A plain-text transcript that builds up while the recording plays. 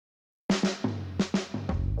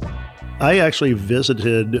I actually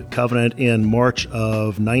visited Covenant in March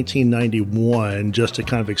of 1991 just to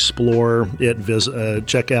kind of explore it,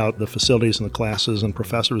 check out the facilities and the classes and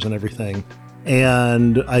professors and everything.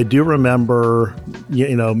 And I do remember,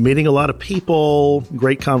 meeting a lot of people,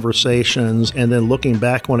 great conversations, and then looking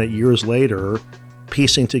back on it years later,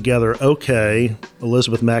 piecing together, okay,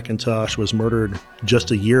 Elizabeth McIntosh was murdered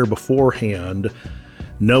just a year beforehand.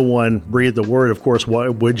 No one breathed a word. Of course, why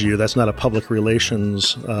would you? That's not a public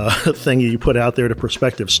relations thing you put out there to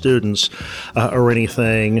prospective students or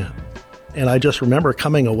anything. And I just remember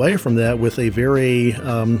coming away from that with a very,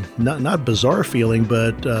 not bizarre feeling,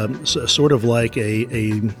 but sort of like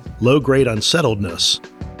a low-grade unsettledness.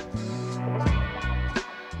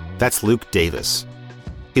 That's Luke Davis.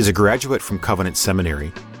 He's a graduate from Covenant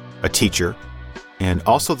Seminary, a teacher, and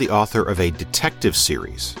also the author of a detective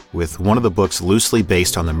series with one of the books loosely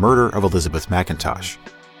based on the murder of Elizabeth McIntosh.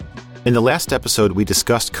 In the last episode, we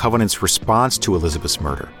discussed Covenant's response to Elizabeth's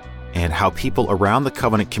murder and how people around the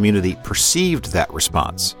Covenant community perceived that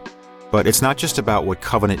response. But it's not just about what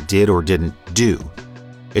Covenant did or didn't do.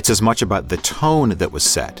 It's as much about the tone that was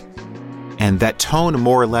set. And that tone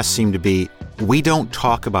more or less seemed to be, we don't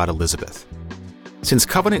talk about Elizabeth. Since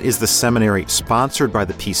Covenant is the seminary sponsored by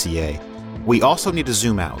the PCA, we also need to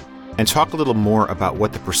zoom out and talk a little more about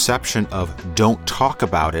what the perception of don't talk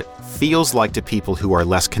about it feels like to people who are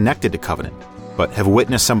less connected to Covenant, but have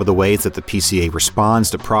witnessed some of the ways that the PCA responds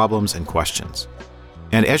to problems and questions.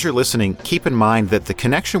 And as you're listening, keep in mind that the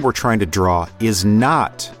connection we're trying to draw is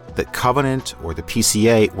not that Covenant or the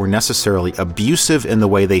PCA were necessarily abusive in the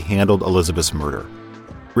way they handled Elizabeth's murder.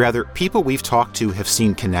 Rather, people we've talked to have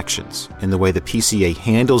seen connections in the way the PCA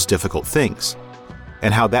handles difficult things,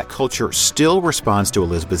 and how that culture still responds to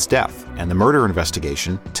Elizabeth's death and the murder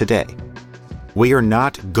investigation today. We are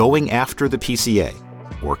not going after the PCA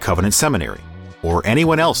or Covenant Seminary or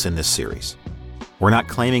anyone else in this series. We're not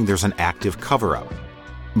claiming there's an active cover-up.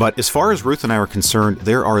 But as far as Ruth and I are concerned,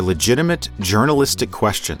 there are legitimate journalistic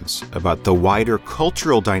questions about the wider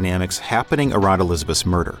cultural dynamics happening around Elizabeth's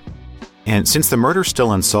murder. And since the murder's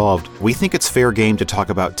still unsolved, we think it's fair game to talk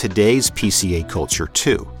about today's PCA culture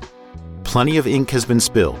too. Plenty of ink has been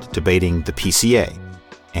spilled debating the PCA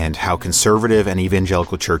and how conservative and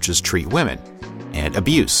evangelical churches treat women, and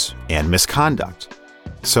abuse and misconduct.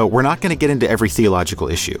 So we're not going to get into every theological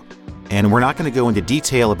issue, and we're not going to go into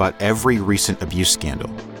detail about every recent abuse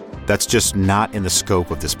scandal. That's just not in the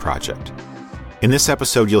scope of this project. In this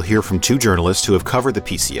episode, you'll hear from two journalists who have covered the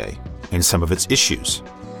PCA and some of its issues,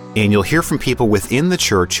 and you'll hear from people within the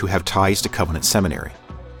church who have ties to Covenant Seminary.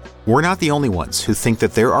 We're not the only ones who think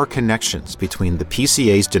that there are connections between the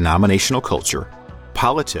PCA's denominational culture,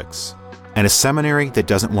 politics, and a seminary that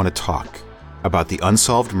doesn't want to talk about the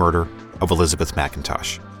unsolved murder of Elizabeth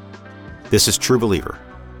McIntosh. This is True Believer,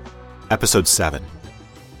 Episode 7.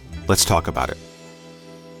 Let's talk about it.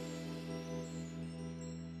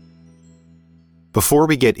 Before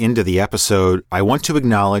we get into the episode, I want to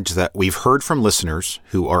acknowledge that we've heard from listeners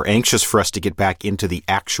who are anxious for us to get back into the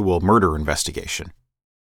actual murder investigation.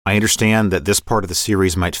 I understand that this part of the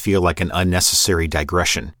series might feel like an unnecessary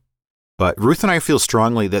digression, but Ruth and I feel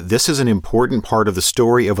strongly that this is an important part of the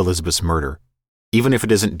story of Elizabeth's murder, even if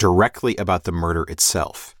it isn't directly about the murder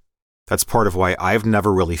itself. That's part of why I've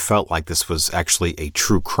never really felt like this was actually a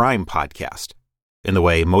true crime podcast, in the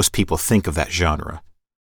way most people think of that genre.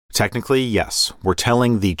 Technically, yes, we're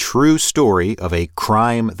telling the true story of a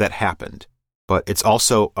crime that happened, but it's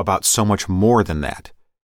also about so much more than that.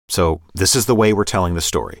 So this is the way we're telling the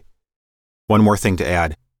story. One more thing to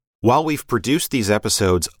add. While we've produced these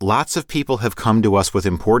episodes, lots of people have come to us with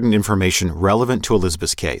important information relevant to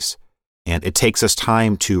Elizabeth's case, and it takes us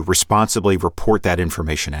time to responsibly report that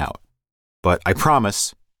information out. But I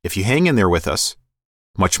promise, if you hang in there with us,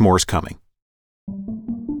 much more is coming.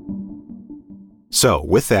 So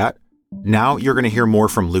with that, now you're going to hear more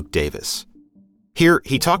from Luke Davis. Here,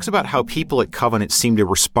 he talks about how people at Covenant seem to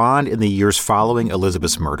respond in the years following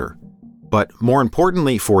Elizabeth's murder. But more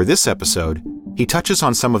importantly for this episode, he touches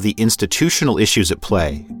on some of the institutional issues at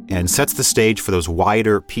play and sets the stage for those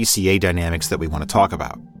wider PCA dynamics that we want to talk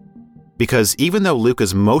about. Because even though Luke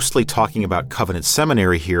is mostly talking about Covenant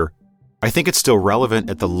Seminary here, I think it's still relevant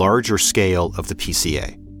at the larger scale of the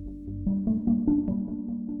PCA.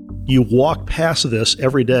 You walk past this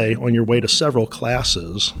every day on your way to several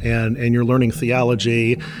classes, and you're learning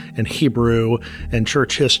theology and Hebrew and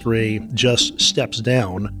church history just steps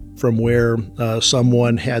down from where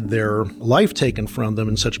someone had their life taken from them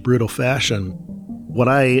in such brutal fashion. What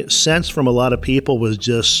I sensed from a lot of people was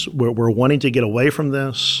just we're wanting to get away from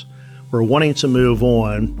this. We're wanting to move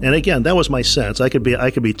on. And again, that was my sense. I could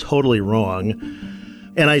be totally wrong.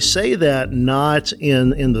 And I say that not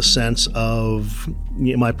in the sense of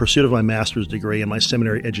my pursuit of my master's degree and my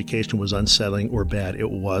seminary education was unsettling or bad.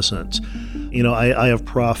 It wasn't. I have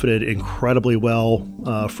profited incredibly well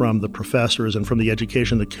from the professors and from the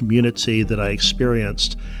education, the community that I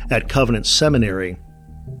experienced at Covenant Seminary.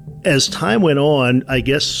 As time went on, I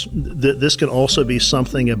guess this can also be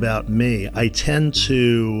something about me. I tend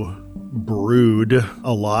to brood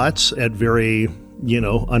a lot at very,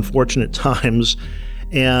 unfortunate times.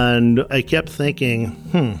 And I kept thinking,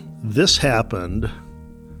 this happened,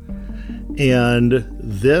 and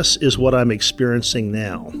this is what I'm experiencing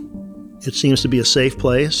now. It seems to be a safe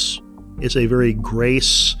place. It's a very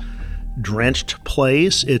grace-drenched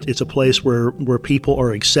place. It's a place where people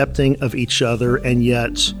are accepting of each other, and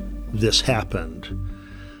yet this happened.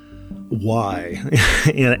 Why?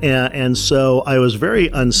 and so I was very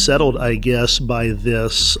unsettled, I guess, by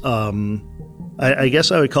this I guess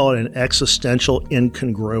I would call it an existential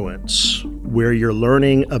incongruence, where you're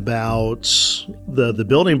learning about the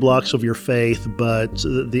building blocks of your faith, but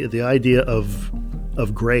the idea of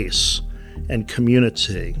grace and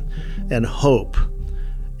community and hope.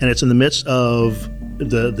 And it's in the midst of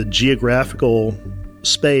the geographical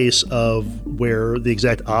space of where the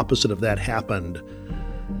exact opposite of that happened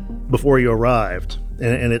before you arrived.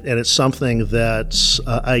 And it's something that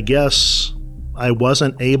I guess I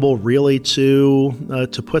wasn't able really to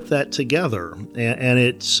put that together, and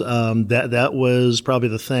it's that was probably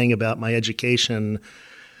the thing about my education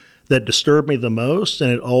that disturbed me the most, and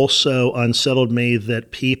it also unsettled me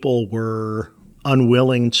that people were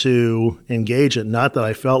unwilling to engage it. Not that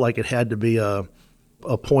I felt like it had to be a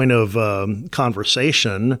point of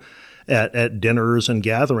conversation at dinners and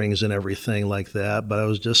gatherings and everything like that, but I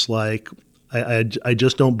was just like, I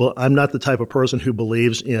just don't. I'm not the type of person who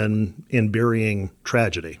believes in burying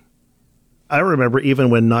tragedy. I remember even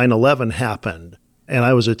when 9/11 happened, and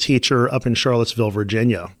I was a teacher up in Charlottesville,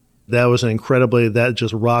 Virginia. That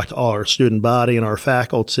just rocked all our student body and our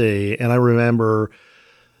faculty. And I remember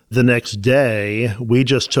the next day, we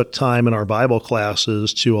just took time in our Bible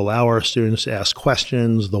classes to allow our students to ask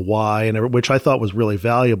questions, the why, and which I thought was really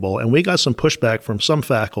valuable. And we got some pushback from some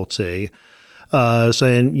faculty.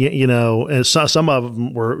 Saying, and some of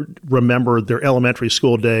them remembered their elementary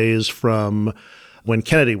school days from when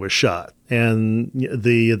Kennedy was shot and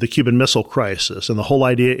the Cuban Missile Crisis. And the whole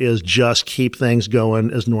idea is just keep things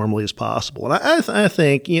going as normally as possible. And I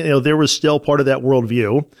think, there was still part of that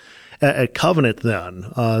worldview at Covenant then.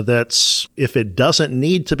 That's if it doesn't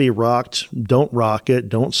need to be rocked, don't rock it,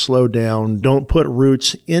 don't slow down, don't put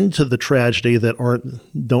roots into the tragedy that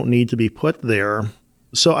don't need to be put there.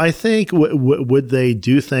 So I think would they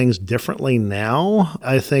do things differently now?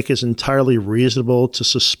 I think it's entirely reasonable to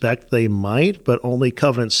suspect they might, but only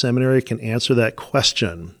Covenant Seminary can answer that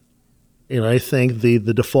question. And I think the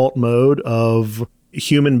default mode of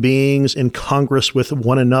human beings in congress with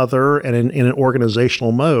one another and in an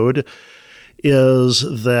organizational mode is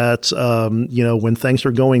that, when things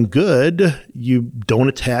are going good, you don't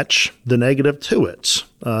attach the negative to it.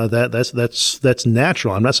 That's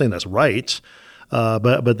natural. I'm not saying that's right.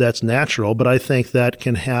 But that's natural. But I think that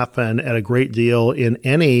can happen at a great deal in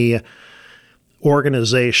any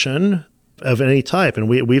organization of any type. And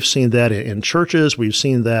we've seen that in churches. We've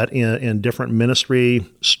seen that in different ministry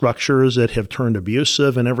structures that have turned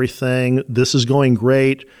abusive and everything. This is going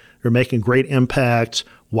great. You're making great impact.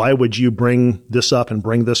 Why would you bring this up and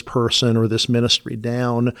bring this person or this ministry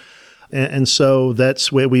down? And so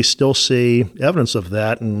that's where we still see evidence of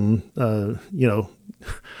that. And,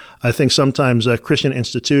 I think sometimes Christian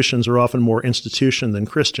institutions are often more institution than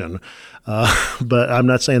Christian, but I'm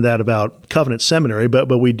not saying that about Covenant Seminary,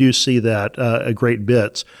 but we do see that a great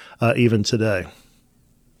bit even today.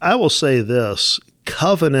 I will say this,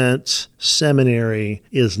 Covenant Seminary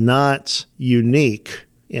is not unique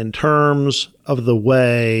in terms of the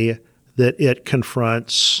way that it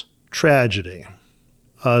confronts tragedy.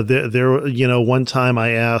 One time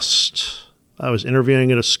I was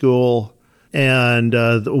interviewing at a school, and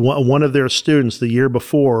one of their students the year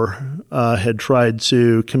before had tried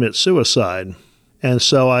to commit suicide. And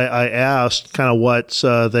so I asked kind of what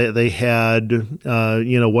they had,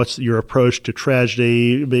 what's your approach to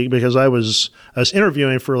tragedy? Because I was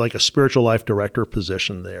interviewing for like a spiritual life director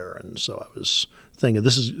position there. And so I was thinking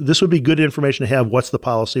this would be good information to have. What's the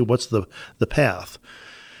policy? What's the path?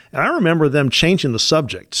 And I remember them changing the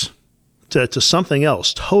subject to something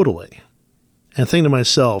else totally and thinking to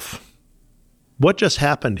myself, what just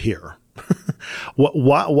happened here?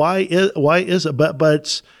 Why is it?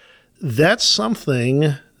 But that's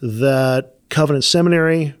something that Covenant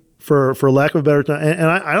Seminary, for lack of a better term, and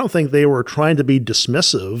I don't think they were trying to be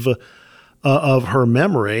dismissive of her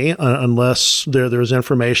memory, unless there's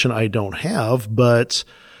information I don't have. But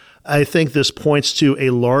I think this points to a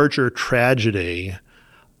larger tragedy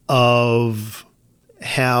of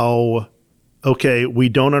how, okay, we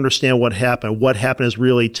don't understand what happened. What happened is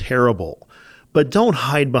really terrible. But don't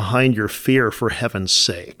hide behind your fear, for heaven's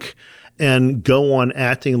sake, and go on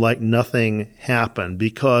acting like nothing happened.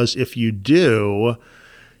 Because if you do,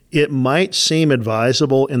 it might seem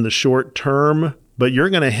advisable in the short term, but you're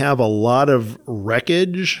going to have a lot of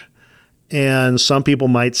wreckage. And some people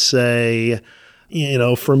might say,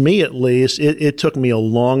 for me at least, it took me a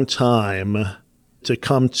long time to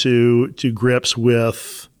come to grips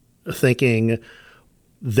with thinking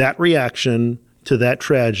that reaction to that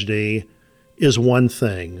tragedy is one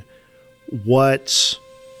thing. What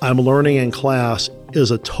I'm learning in class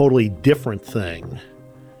is a totally different thing.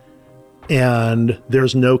 And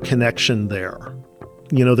there's no connection there.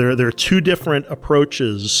 There are two different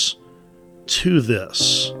approaches to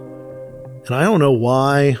this. And I don't know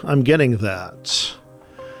why I'm getting that.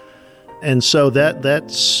 And so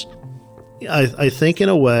that's, I think in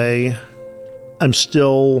a way, I'm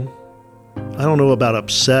still, I don't know about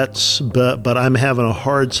upset, but I'm having a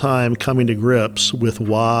hard time coming to grips with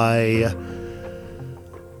why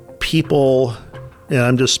people, and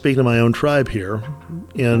I'm just speaking to my own tribe here,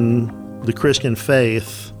 in the Christian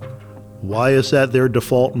faith, why is that their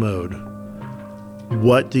default mode?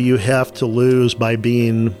 What do you have to lose by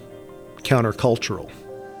being countercultural?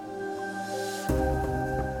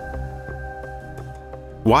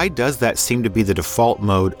 Why does that seem to be the default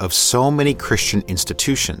mode of so many Christian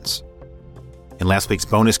institutions? In last week's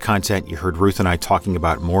bonus content, you heard Ruth and I talking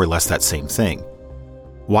about more or less that same thing.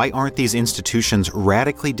 Why aren't these institutions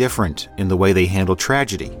radically different in the way they handle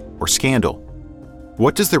tragedy or scandal?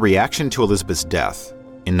 What does the reaction to Elizabeth's death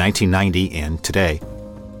in 1990 and today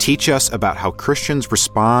teach us about how Christians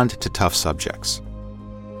respond to tough subjects?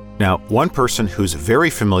 Now, one person who's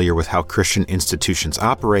very familiar with how Christian institutions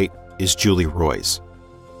operate is Julie Roys.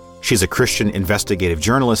 She's a Christian investigative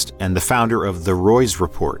journalist and the founder of The Roys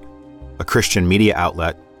Report, a Christian media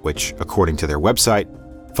outlet which, according to their website,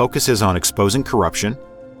 focuses on exposing corruption,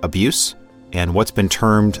 abuse, and what's been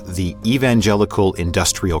termed the evangelical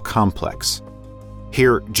industrial complex.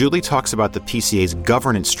 Here, Julie talks about the PCA's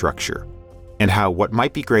governance structure and how what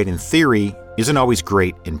might be great in theory isn't always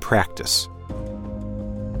great in practice.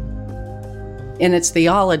 In its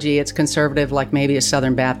theology, it's conservative like maybe a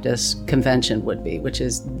Southern Baptist convention would be, which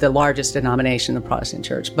is the largest denomination in the Protestant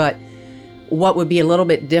church. But what would be a little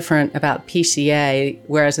bit different about PCA,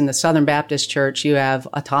 whereas in the Southern Baptist church, you have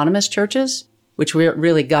autonomous churches, which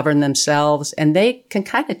really govern themselves, and they can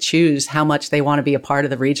kind of choose how much they want to be a part of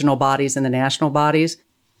the regional bodies and the national bodies.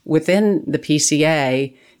 Within the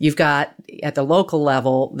PCA, you've got, at the local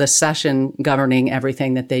level, the session governing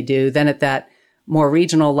everything that they do. Then at that more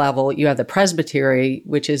regional level, you have the presbytery,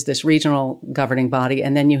 which is this regional governing body,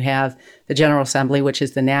 and then you have the General Assembly, which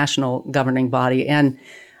is the national governing body. And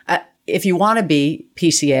if you want to be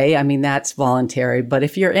PCA, I mean, that's voluntary, but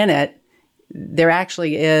if you're in it, there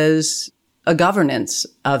actually is a governance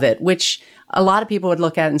of it, which a lot of people would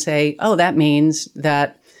look at and say, oh, that means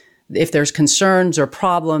that if there's concerns or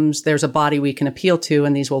problems, there's a body we can appeal to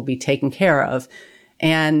and these will be taken care of.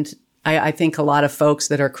 And I think a lot of folks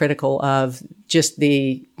that are critical of just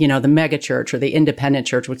the mega church or the independent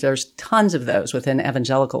church, which there's tons of those within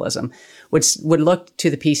evangelicalism, which would look to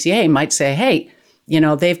the PCA, might say, hey,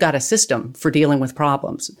 they've got a system for dealing with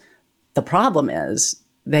problems. The problem is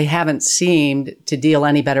they haven't seemed to deal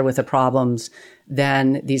any better with the problems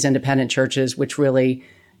than these independent churches, which really,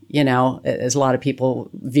 as a lot of people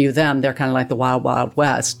view them, they're kind of like the wild, wild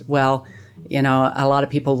west. Well, a lot of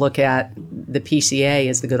people look at the PCA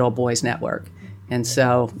as the good old boys network. And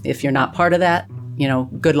so if you're not part of that,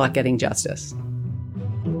 good luck getting justice.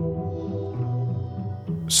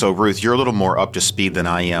 So, Ruth, you're a little more up to speed than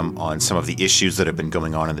I am on some of the issues that have been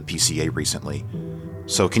going on in the PCA recently.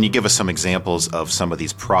 So can you give us some examples of some of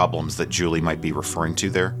these problems that Julie might be referring to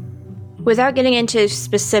there? Without getting into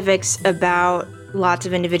specifics about lots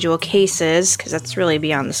of individual cases, because that's really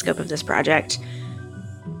beyond the scope of this project,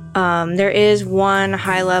 there is one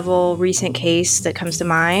high-level recent case that comes to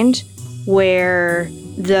mind where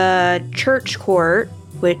the church court,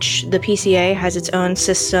 which the PCA has its own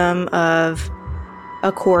system of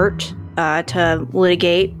a court to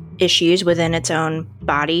litigate issues within its own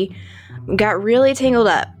body, got really tangled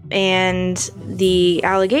up. And the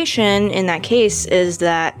allegation in that case is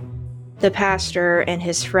that the pastor and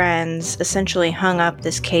his friends essentially hung up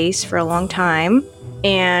this case for a long time,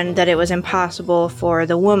 and that it was impossible for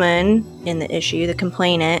the woman in the issue, the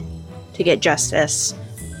complainant, to get justice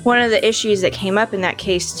One of the issues that came up in that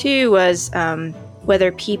case, too, was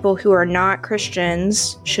whether people who are not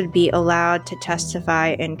Christians should be allowed to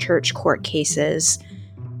testify in church court cases.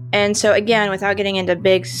 And so, again, without getting into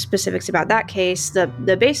big specifics about that case,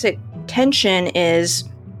 the basic tension is,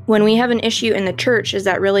 when we have an issue in the church, is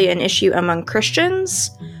that really an issue among Christians?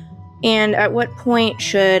 And at what point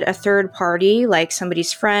should a third party, like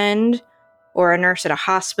somebody's friend or a nurse at a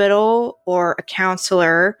hospital or a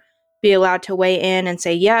counselor, be allowed to weigh in and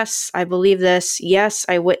say, yes, I believe this. Yes,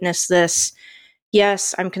 I witnessed this.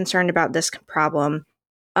 Yes, I'm concerned about this problem.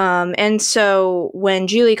 And so when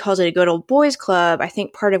Julie calls it a good old boys club, I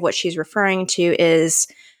think part of what she's referring to is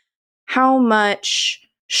how much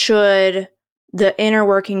should the inner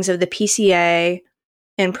workings of the PCA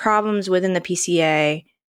and problems within the PCA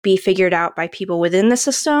be figured out by people within the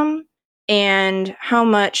system? And how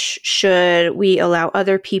much should we allow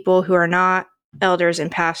other people who are not elders and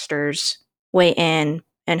pastors weigh in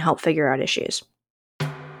and help figure out issues?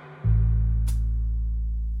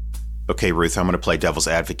 Okay, Ruth, I'm going to play devil's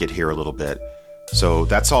advocate here a little bit. So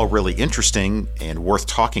that's all really interesting and worth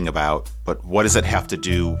talking about, but what does it have to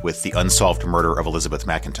do with the unsolved murder of Elizabeth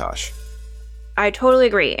McIntosh? I totally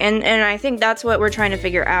agree. And I think that's what we're trying to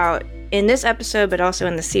figure out in this episode, but also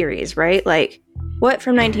in the series, right? Like, what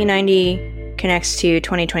from 1990 connects to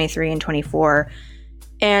 2023 and 24?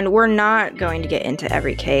 And we're not going to get into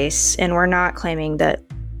every case, and we're not claiming that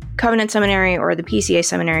Covenant Seminary or the PCA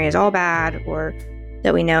Seminary is all bad, or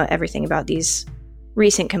that we know everything about these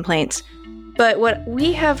recent complaints. But what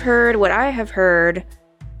we have heard, what I have heard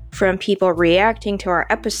from people reacting to our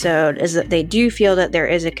episode, is that they do feel that there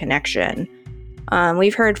is a connection.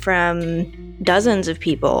 We've heard from dozens of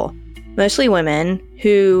people, mostly women,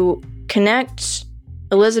 who connect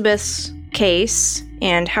Elizabeth's case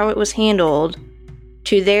and how it was handled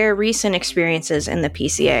to their recent experiences in the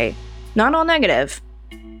PCA. Not all negative,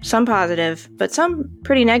 some positive, but some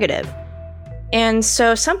pretty negative. And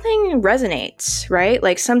so something resonates, right?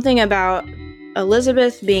 Like something about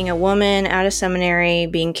Elizabeth being a woman at a seminary,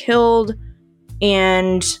 being killed,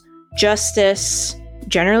 and justice,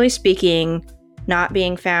 generally speaking, not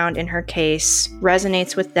being found in her case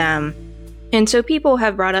resonates with them. And so people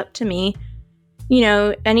have brought up to me,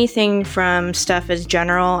 anything from stuff as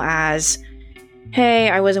general as, hey,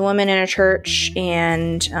 I was a woman in a church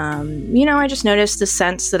and, I just noticed the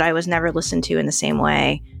sense that I was never listened to in the same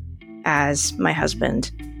way as my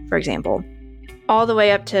husband, for example. All the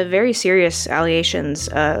way up to very serious allegations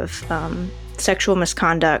of sexual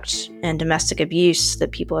misconduct and domestic abuse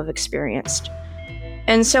that people have experienced.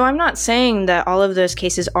 And so I'm not saying that all of those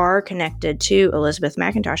cases are connected to Elizabeth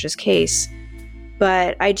McIntosh's case,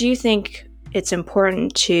 but I do think it's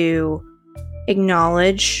important to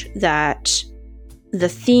acknowledge that the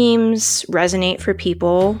themes resonate for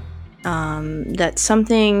people, that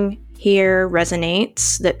something here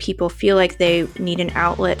resonates, that people feel like they need an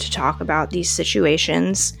outlet to talk about these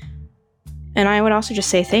situations. And I would also just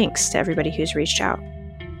say thanks to everybody who's reached out.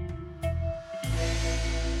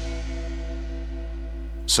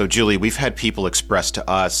 So, Julie, we've had people express to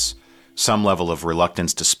us some level of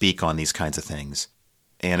reluctance to speak on these kinds of things.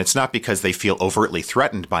 And it's not because they feel overtly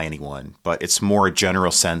threatened by anyone, but it's more a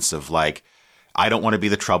general sense of like, I don't want to be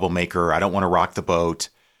the troublemaker. I don't want to rock the boat.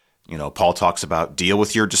 Paul talks about deal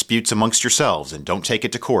with your disputes amongst yourselves and don't take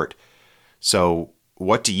it to court. So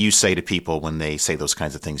what do you say to people when they say those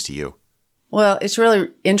kinds of things to you? Well, it's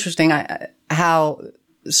really interesting how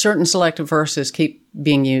certain selective verses keep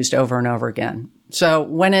being used over and over again. So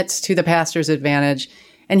when it's to the pastor's advantage,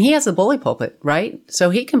 and he has the bully pulpit, right? So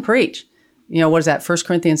he can preach. What is that? 1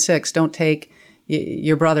 Corinthians 6, don't take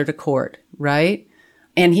your brother to court, right?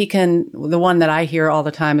 And the one that I hear all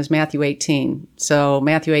the time is Matthew 18. So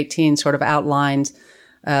Matthew 18 sort of outlines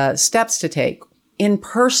steps to take in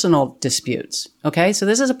personal disputes. Okay. So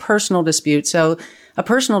this is a personal dispute. So a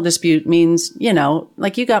personal dispute means,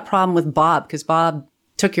 like you got a problem with Bob because Bob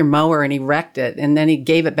took your mower and he wrecked it and then he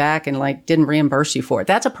gave it back and didn't reimburse you for it.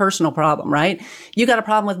 That's a personal problem, right? You got a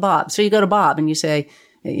problem with Bob. So you go to Bob and you say,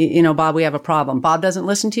 Bob, we have a problem. Bob doesn't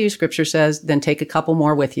listen to you. Scripture says, then take a couple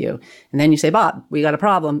more with you. And then you say, Bob, we got a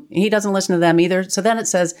problem. He doesn't listen to them either. So then it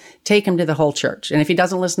says, take him to the whole church. And if he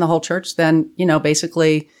doesn't listen to the whole church, then,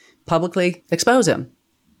 basically publicly expose him.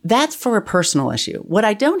 That's for a personal issue. What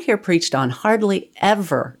I don't hear preached on hardly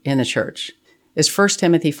ever in the church is 1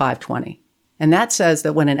 Timothy 5:20. And that says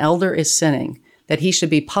that when an elder is sinning, that he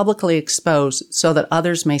should be publicly exposed so that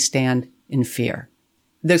others may stand in fear.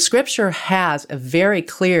 The scripture has a very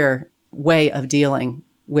clear way of dealing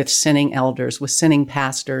with sinning elders, with sinning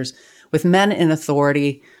pastors, with men in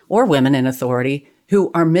authority or women in authority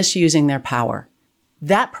who are misusing their power.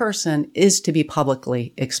 that person is to be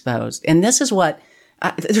publicly exposed. And this is what,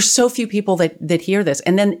 there's so few people that hear this.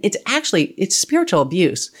 And then it's spiritual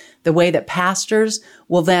abuse. The way that pastors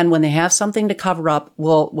will then, when they have something to cover up,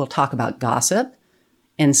 will talk about gossip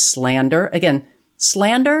and slander. Again,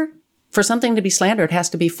 slander, for something to be slandered, has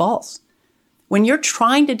to be false. When you're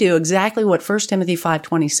trying to do exactly what 1 Timothy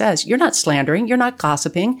 5:20 says, you're not slandering, you're not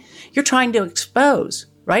gossiping, you're trying to expose,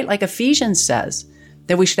 right? Like Ephesians says,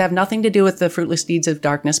 that we should have nothing to do with the fruitless deeds of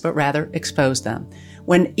darkness, but rather expose them.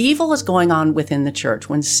 When evil is going on within the church,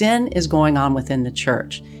 when sin is going on within the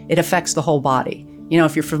church, it affects the whole body. You know,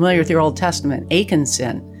 if you're familiar with your Old Testament, Achan's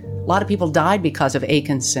sin, a lot of people died because of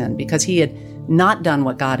Achan's sin, because he had not done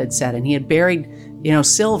what God had said, and he had buried,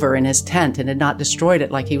 silver in his tent and had not destroyed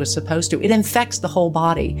it like he was supposed to. It infects the whole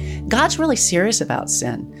body. God's really serious about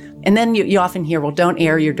sin. And then you often hear, well, don't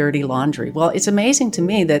air your dirty laundry. Well, it's amazing to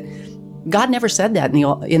me that God never said that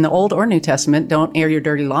in the Old or New Testament, don't air your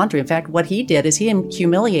dirty laundry. In fact, what he did is he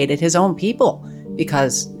humiliated his own people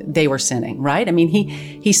because they were sinning, right? I mean,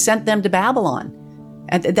 he sent them to Babylon,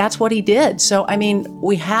 and that's what he did. So, I mean,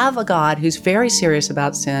 we have a God who's very serious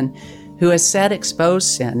about sin, who has said expose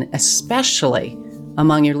sin, especially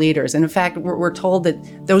among your leaders. And in fact, we're told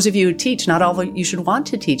that those of you who teach, not all of you should want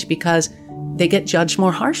to teach because they get judged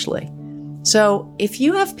more harshly. So if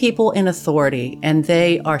you have people in authority and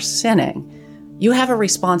they are sinning, you have a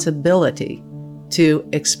responsibility to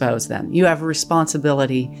expose them. You have a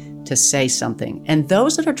responsibility to say something. And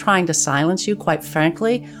those that are trying to silence you, quite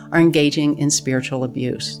frankly, are engaging in spiritual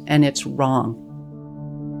abuse, and it's wrong.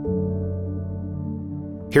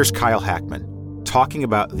 Here's Kyle Hackman talking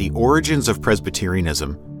about the origins of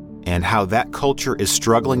Presbyterianism and how that culture is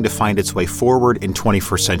struggling to find its way forward in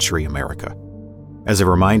 21st century America. As a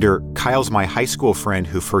reminder, Kyle's my high school friend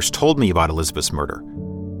who first told me about Elizabeth's murder,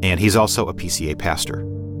 and he's also a PCA pastor.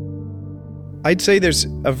 I'd say there's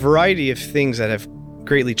a variety of things that have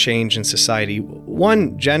greatly changed in society.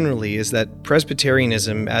 One, generally, is that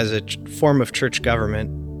Presbyterianism as a form of church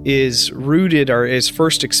government is rooted or is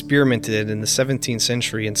first experimented in the 17th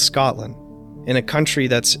century in Scotland, in a country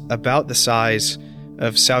that's about the size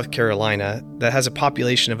of South Carolina, that has a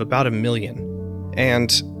population of about 1 million.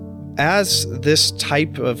 And as this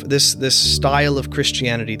type of, this style of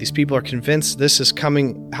Christianity, these people are convinced this is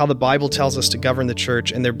coming how the Bible tells us to govern the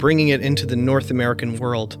church, and they're bringing it into the North American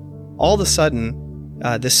world. All of a sudden,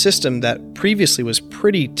 this system that previously was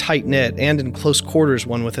pretty tight-knit and in close quarters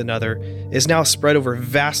one with another is now spread over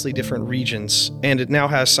vastly different regions, and it now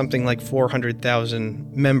has something like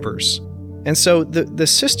 400,000 members. And so the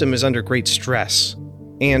system is under great stress,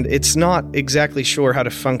 and it's not exactly sure how to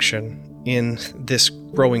function in this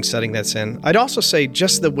growing setting that's in. I'd also say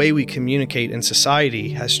just the way we communicate in society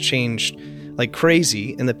has changed like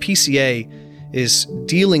crazy, and the PCA is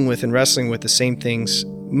dealing with and wrestling with the same things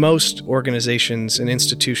most organizations and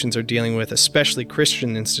institutions are dealing with, especially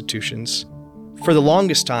Christian institutions. For the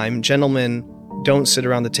longest time, gentlemen don't sit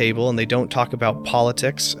around the table and they don't talk about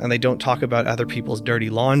politics and they don't talk about other people's dirty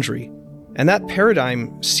laundry. And that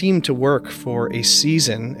paradigm seemed to work for a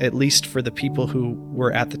season, at least for the people who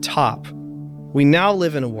were at the top. We now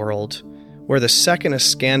live in a world where the second a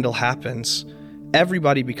scandal happens,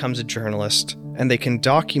 everybody becomes a journalist and they can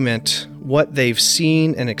document what they've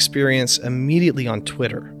seen and experienced immediately on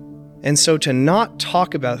Twitter. And so to not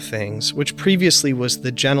talk about things, which previously was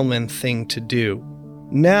the gentleman thing to do,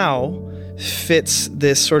 now fits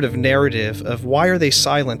this sort of narrative of why are they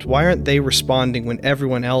silent? Why aren't they responding when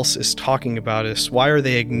everyone else is talking about us? Why are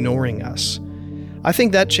they ignoring us? I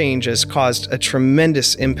think that change has caused a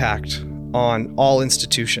tremendous impact on all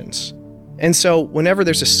institutions. And so whenever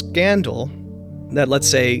there's a scandal that, let's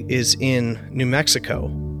say, is in New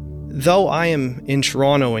Mexico, though I am in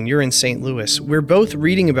Toronto and you're in St. Louis, we're both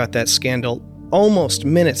reading about that scandal almost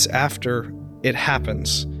minutes after it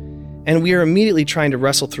happens. And we are immediately trying to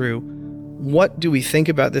wrestle through, what do we think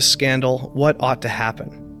about this scandal? What ought to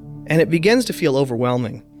happen? And it begins to feel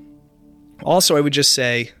overwhelming. Also, I would just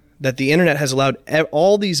say that the internet has allowed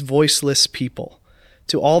all these voiceless people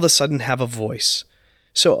to all of a sudden have a voice.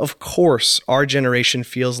 So, of course, our generation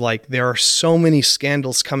feels like there are so many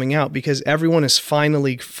scandals coming out because everyone is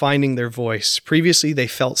finally finding their voice. Previously, they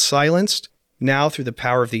felt silenced. Now, through the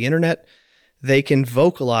power of the internet, they can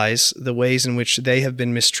vocalize the ways in which they have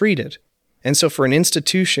been mistreated. And so for an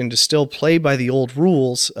institution to still play by the old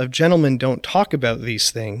rules of gentlemen don't talk about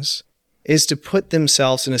these things is to put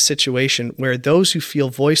themselves in a situation where those who feel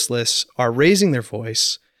voiceless are raising their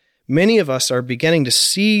voice. Many of us are beginning to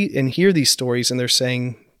see and hear these stories, and they're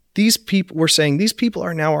saying, these people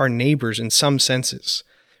are now our neighbors in some senses.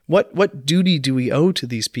 What duty do we owe to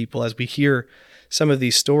these people as we hear some of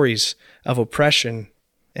these stories of oppression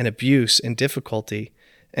and abuse and difficulty,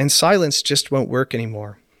 and silence just won't work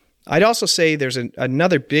anymore. I'd also say there's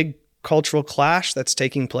another big cultural clash that's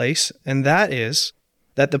taking place, and that is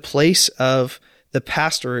that the place of the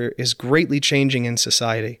pastor is greatly changing in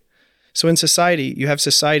society. So in society, you have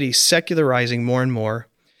society secularizing more and more,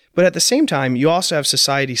 but at the same time, you also have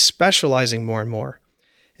society specializing more and more.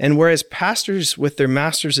 And whereas pastors with their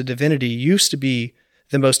masters of divinity used to be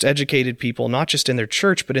the most educated people, not just in their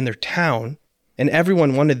church, but in their town, and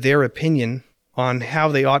everyone wanted their opinion on how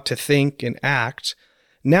they ought to think and act,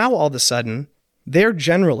 now all of a sudden, they're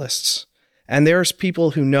generalists, and there's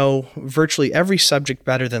people who know virtually every subject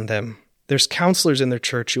better than them. There's counselors in their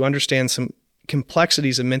church who understand some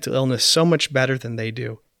complexities of mental illness so much better than they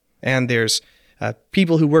do. And there's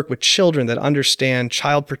people who work with children that understand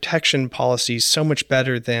child protection policies so much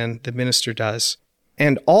better than the minister does.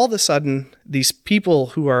 And all of a sudden, these people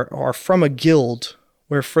who are from a guild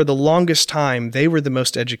where for the longest time they were the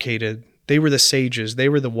most educated, they were the sages, they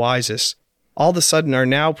were the wisest, all of a sudden are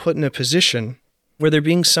now put in a position where they're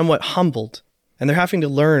being somewhat humbled, and they're having to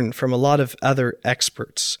learn from a lot of other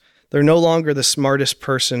experts. They're no longer the smartest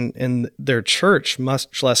person in their church,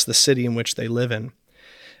 much less the city in which they live in.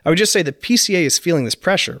 I would just say that PCA is feeling this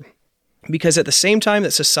pressure because at the same time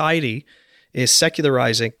that society is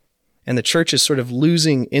secularizing and the church is sort of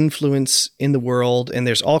losing influence in the world, and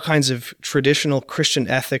there's all kinds of traditional Christian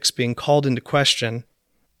ethics being called into question,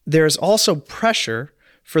 there's also pressure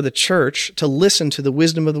for the church to listen to the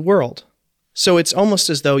wisdom of the world. So it's almost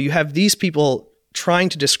as though you have these people trying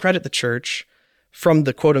to discredit the church from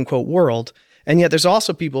the quote-unquote world, and yet there's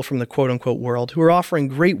also people from the quote-unquote world who are offering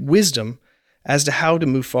great wisdom as to how to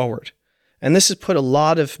move forward. And this has put a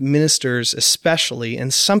lot of ministers, especially,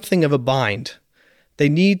 in something of a bind. They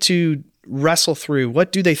need to wrestle through,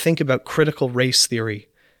 what do they think about critical race theory?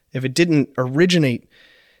 If it didn't originate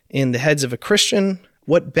in the heads of a Christian,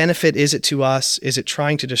 what benefit is it to us? Is it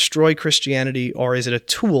trying to destroy Christianity, or is it a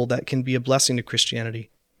tool that can be a blessing to Christianity?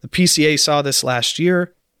 The PCA saw this last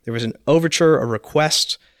year. There was an overture, a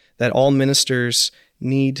request that all ministers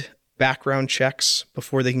need background checks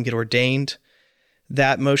before they can get ordained.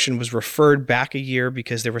 That motion was referred back a year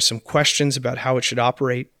because there were some questions about how it should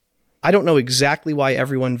operate. I don't know exactly why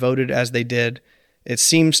everyone voted as they did. It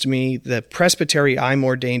seems to me the presbytery I'm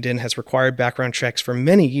ordained in has required background checks for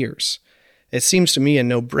many years. It seems to me a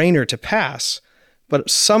no-brainer to pass, but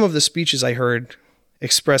some of the speeches I heard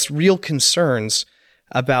expressed real concerns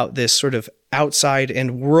about this sort of outside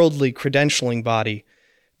and worldly credentialing body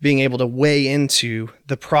being able to weigh into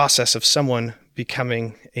the process of someone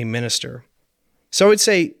becoming a minister. So I would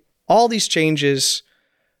say all these changes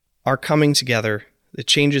are coming together. The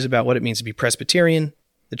changes about what it means to be Presbyterian,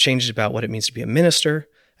 the changes about what it means to be a minister,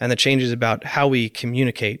 and the changes about how we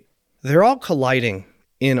communicate. They're all colliding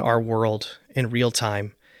in our world in real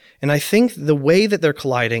time. And I think the way that they're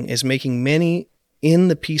colliding is making many in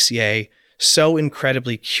the PCA so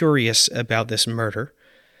incredibly curious about this murder.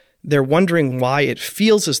 They're wondering why it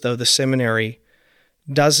feels as though the seminary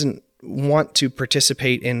doesn't want to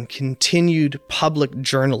participate in continued public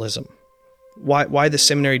journalism. Why the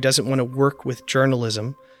seminary doesn't want to work with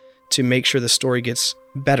journalism to make sure the story gets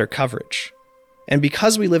better coverage. And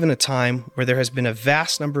because we live in a time where there has been a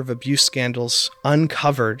vast number of abuse scandals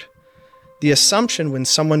uncovered, the assumption when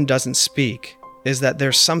someone doesn't speak is that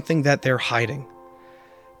there's something that they're hiding.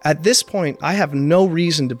 At this point, I have no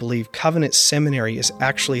reason to believe Covenant Seminary is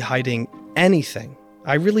actually hiding anything.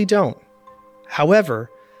 I really don't. However,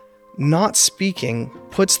 not speaking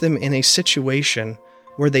puts them in a situation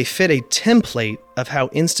where they fit a template of how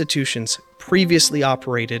institutions previously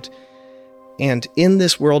operated, and in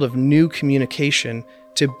this world of new communication,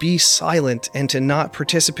 to be silent and to not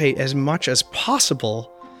participate as much as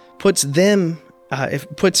possible puts them,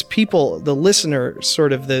 puts people, the listener,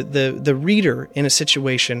 sort of the reader, in a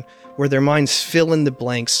situation where their minds fill in the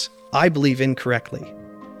blanks, I believe incorrectly,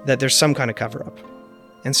 that there's some kind of cover-up.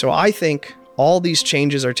 And so I think all these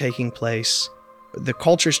changes are taking place. The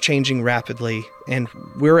culture's changing rapidly, and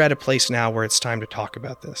we're at a place now where it's time to talk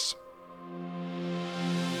about this.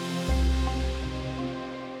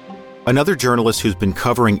 Another journalist who's been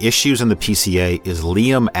covering issues in the PCA is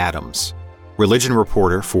Liam Adams, religion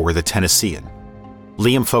reporter for The Tennessean.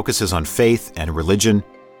 Liam focuses on faith and religion,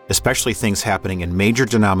 especially things happening in major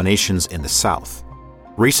denominations in the South.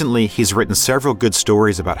 Recently, he's written several good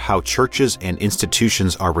stories about how churches and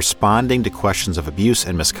institutions are responding to questions of abuse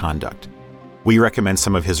and misconduct. We recommend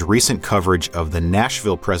some of his recent coverage of the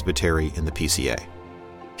Nashville Presbytery in the PCA.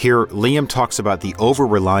 Here, Liam talks about the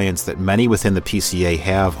over-reliance that many within the PCA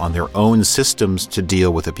have on their own systems to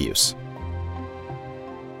deal with abuse.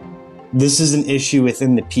 this is an issue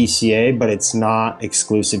within the PCA, but it's not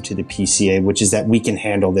exclusive to the PCA, which is that we can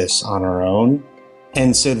handle this on our own.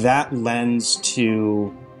 And so that lends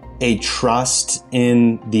to a trust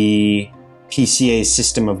in the PCA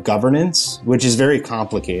system of governance, which is very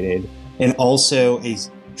complicated, and also a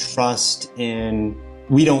trust in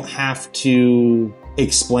we don't have to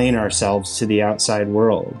explain ourselves to the outside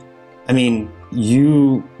world. I mean,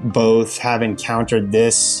 you both have encountered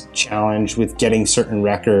this challenge with getting certain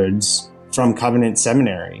records from Covenant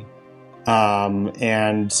Seminary,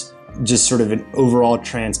 and just sort of an overall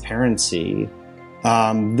transparency.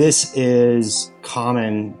 This is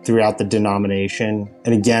common throughout the denomination.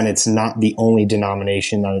 And again, it's not the only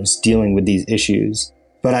denomination that is dealing with these issues.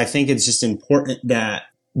 But I think it's just important that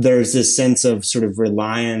there's this sense of sort of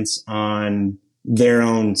reliance on their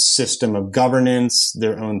own system of governance,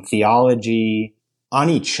 their own theology, on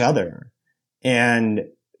each other. And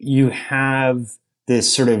you have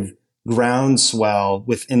this sort of groundswell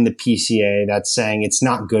within the PCA that's saying it's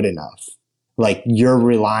not good enough. Like, your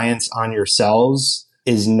reliance on yourselves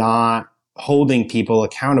is not holding people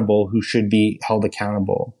accountable who should be held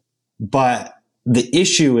accountable. But the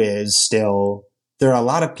issue is still, there are a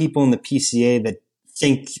lot of people in the PCA that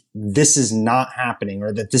think this is not happening,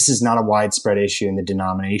 or that this is not a widespread issue in the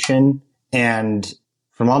denomination. And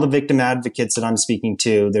from all the victim advocates that I'm speaking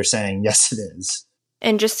to, they're saying, yes, it is.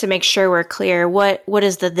 And just to make sure we're clear, what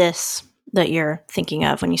is the this that you're thinking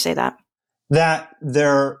of when you say that?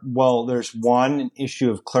 There's an issue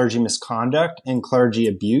of clergy misconduct and clergy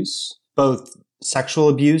abuse, both sexual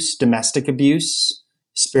abuse, domestic abuse,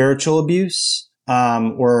 spiritual abuse,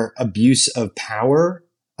 or abuse of power,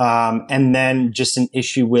 and then just an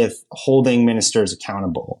issue with holding ministers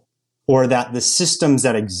accountable, or that the systems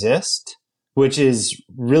that exist, which is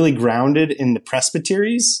really grounded in the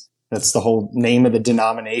presbyteries, that's the whole name of the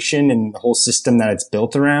denomination and the whole system that it's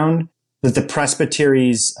built around, that the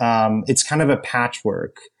presbyteries, it's kind of a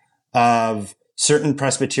patchwork of certain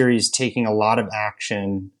presbyteries taking a lot of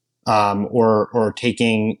action, or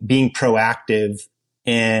being proactive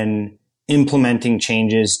in implementing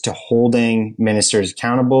changes to holding ministers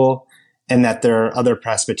accountable, and that there are other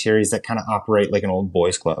presbyteries that kind of operate like an old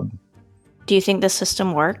boys club. Do you think the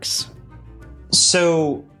system works?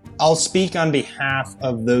 So I'll speak on behalf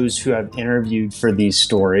of those who have interviewed for these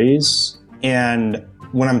stories. And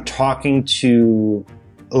when I'm talking to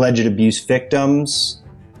alleged abuse victims,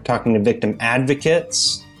 talking to victim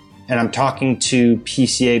advocates, and I'm talking to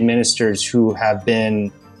PCA ministers who have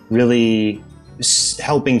been really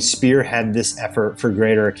helping spearhead this effort for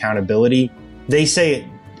greater accountability, they say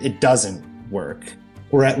it doesn't work,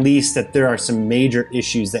 or at least that there are some major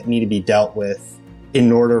issues that need to be dealt with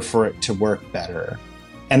in order for it to work better.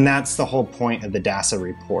 And that's the whole point of the DASA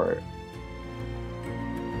report.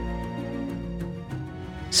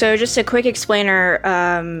 So just a quick explainer,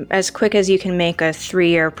 as quick as you can make a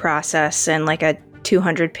 3-year process and like a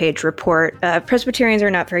 200-page report. Presbyterians are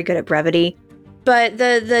not very good at brevity. But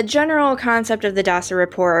the general concept of the DASA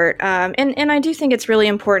report, and I do think it's really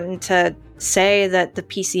important to say that the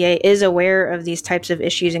PCA is aware of these types of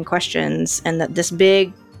issues and questions, and that this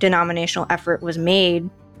big denominational effort was made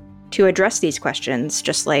to address these questions,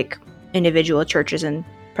 just like individual churches and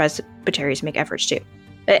presbyteries make efforts to.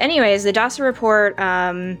 But anyways, the DASA report,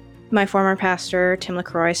 my former pastor, Tim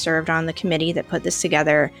LaCroix, served on the committee that put this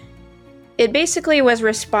together. It basically was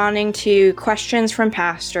responding to questions from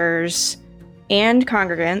pastors and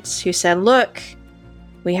congregants who said, look,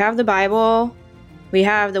 we have the Bible, we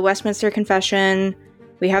have the Westminster Confession,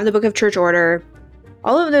 we have the Book of Church Order.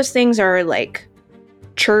 All of those things are like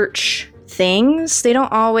church things. They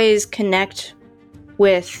don't always connect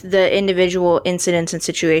with the individual incidents and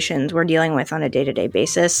situations we're dealing with on a day-to-day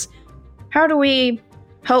basis. How do we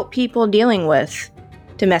help people dealing with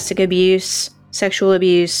domestic abuse, sexual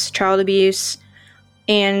abuse, child abuse,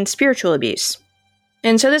 and spiritual abuse?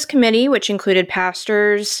 And so this committee, which included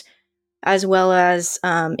pastors as well as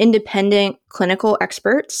independent clinical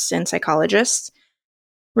experts and psychologists,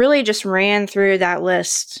 really just ran through that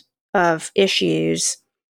list of issues.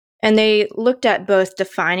 And they looked at both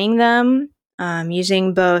defining them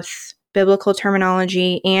using both biblical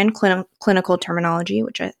terminology and clinical terminology,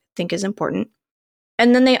 which I think is important.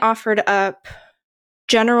 And then they offered up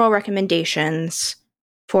general recommendations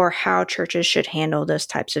for how churches should handle those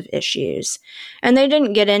types of issues. And they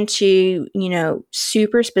didn't get into,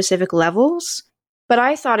 super specific levels, but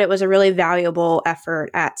I thought it was a really valuable effort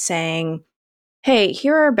at saying, hey,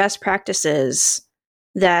 here are best practices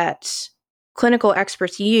that clinical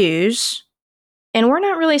experts use, and we're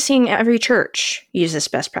not really seeing every church use this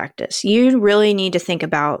best practice. You really need to think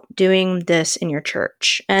about doing this in your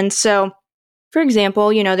church. And so For example,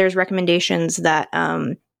 there's recommendations that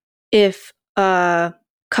if a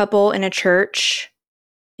couple in a church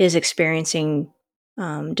is experiencing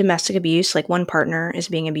domestic abuse, like one partner is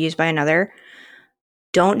being abused by another,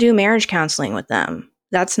 don't do marriage counseling with them.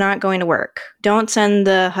 That's not going to work. Don't send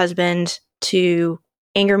the husband to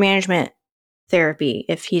anger management therapy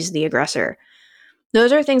if he's the aggressor.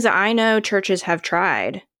 Those are things that I know churches have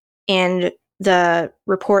tried, and the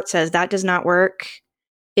report says that does not work.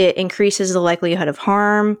 It increases the likelihood of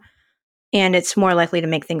harm, and it's more likely to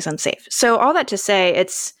make things unsafe. So all that to say,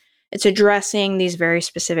 it's addressing these very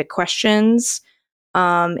specific questions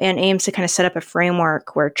and aims to kind of set up a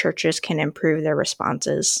framework where churches can improve their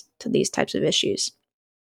responses to these types of issues.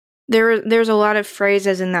 There's a lot of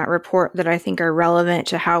phrases in that report that I think are relevant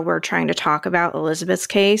to how we're trying to talk about Elizabeth's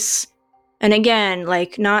case. And again,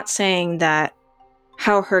 not saying that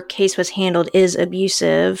how her case was handled is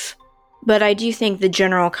abusive, but I do think the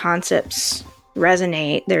general concepts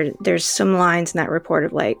resonate. There's some lines in that report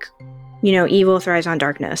of evil thrives on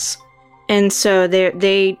darkness. And so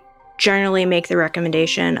they generally make the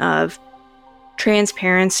recommendation of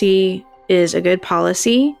transparency is a good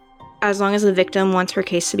policy as long as the victim wants her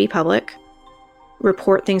case to be public.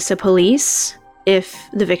 Report things to police if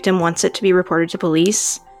the victim wants it to be reported to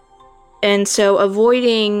police. And so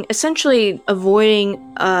avoiding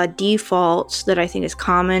a default that I think is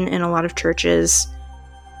common in a lot of churches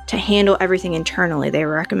to handle everything internally. They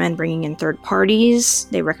recommend bringing in third parties.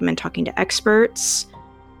 They recommend talking to experts.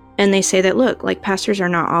 And they say that, look, pastors are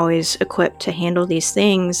not always equipped to handle these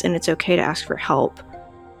things, and it's okay to ask for help.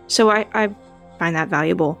 So I find that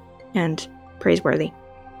valuable and praiseworthy.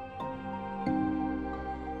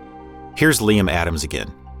 Here's Liam Adams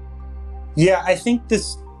again. Yeah, I think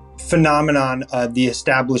this phenomenon of the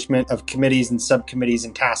establishment of committees and subcommittees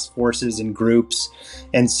and task forces and groups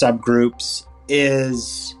and subgroups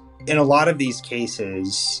is, in a lot of these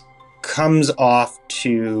cases, comes off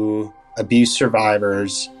to abuse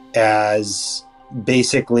survivors as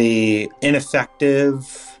basically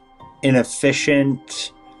ineffective,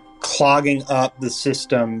 inefficient, clogging up the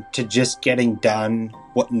system to just getting done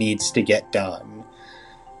what needs to get done.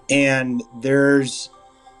 And there's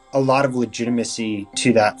a lot of legitimacy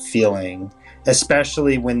to that feeling,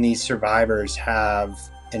 especially when these survivors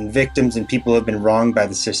and victims and people who have been wronged by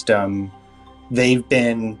the system, they've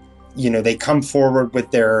been, they come forward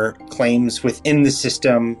with their claims within the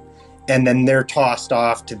system, and then they're tossed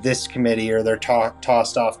off to this committee or they're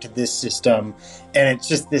tossed off to this system. And it's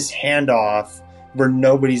just this handoff where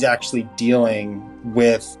nobody's actually dealing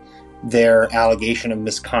with their allegation of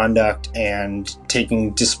misconduct and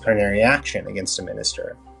taking disciplinary action against a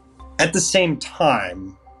minister. At the same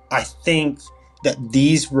time, I think that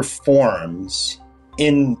these reforms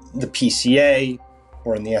in the PCA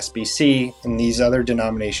or in the SBC and these other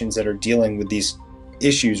denominations that are dealing with these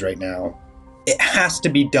issues right now, it has to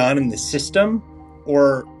be done in the system,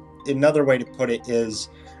 or another way to put it is,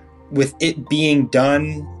 with it being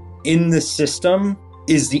done in the system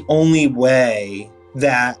is the only way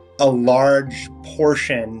that a large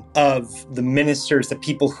portion of the ministers, the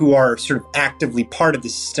people who are sort of actively part of the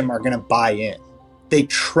system, are going to buy in. They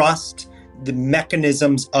trust the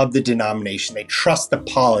mechanisms of the denomination. They trust the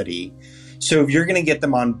polity. So if you're going to get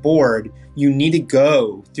them on board, you need to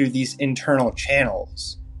go through these internal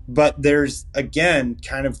channels. But there's, again,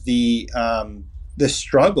 kind of the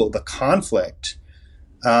struggle, the conflict,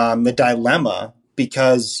 the dilemma,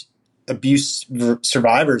 because abuse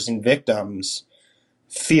survivors and victims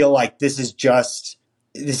feel like this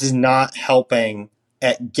is not helping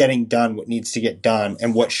at getting done what needs to get done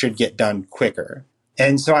and what should get done quicker.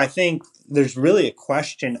 And so I think there's really a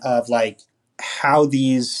question of how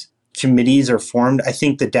these committees are formed. I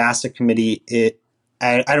think the DASA committee,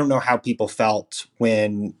 I don't know how people felt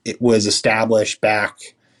when it was established back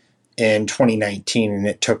in 2019 and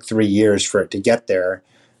it took 3 years for it to get there.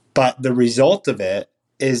 But the result of it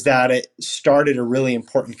is that it started a really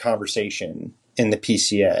important conversation in the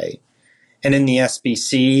PCA. And in the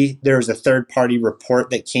SBC, there was a third-party report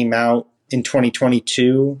that came out in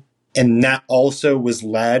 2022, and that also was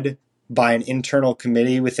led by an internal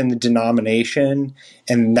committee within the denomination,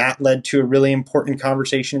 and that led to a really important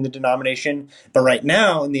conversation in the denomination. But right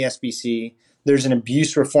now in the SBC, there's an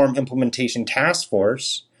abuse reform implementation task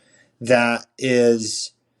force that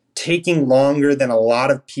is taking longer than a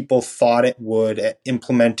lot of people thought it would at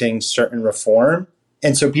implementing certain reform.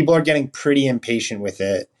 And so people are getting pretty impatient with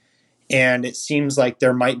it. And it seems like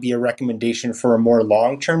there might be a recommendation for a more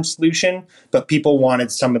long-term solution, but people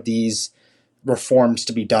wanted some of these reforms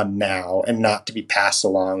to be done now and not to be passed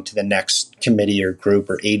along to the next committee or group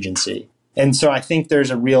or agency. And so I think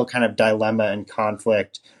there's a real kind of dilemma and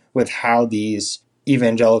conflict with how these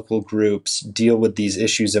evangelical groups deal with these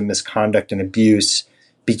issues of misconduct and abuse,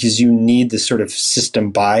 because you need this sort of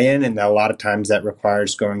system buy-in, and a lot of times that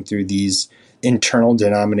requires going through these internal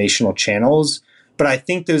denominational channels. But I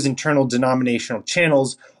think those internal denominational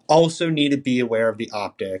channels also need to be aware of the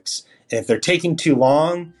optics. And if they're taking too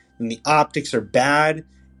long, then the optics are bad,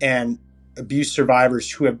 and abuse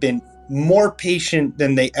survivors who have been more patient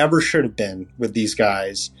than they ever should have been with these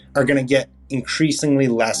guys are going to get increasingly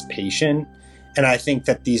less patient. And I think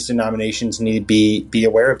that these denominations need to be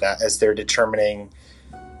aware of that as they're determining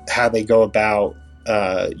how they go about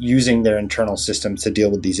using their internal systems to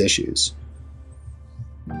deal with these issues.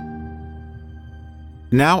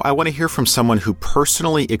 Now I want to hear from someone who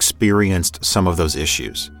personally experienced some of those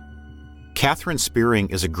issues. Catherine Spearing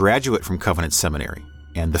is a graduate from Covenant Seminary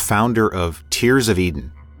and the founder of Tears of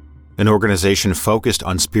Eden, an organization focused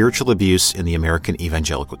on spiritual abuse in the American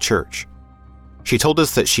Evangelical Church. She told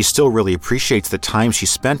us that she still really appreciates the time she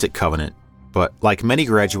spent at Covenant, but like many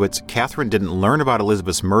graduates, Catherine didn't learn about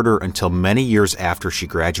Elizabeth's murder until many years after she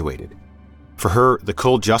graduated. For her, the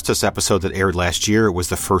Cold Justice episode that aired last year was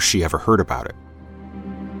the first she ever heard about it.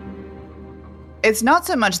 It's not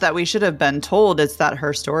so much that we should have been told, it's that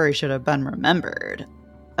her story should have been remembered.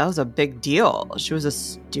 That was a big deal. She was a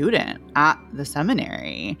student at the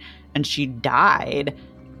seminary, and she died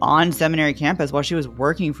on seminary campus while she was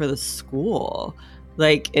working for the school.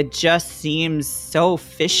 Like, it just seems so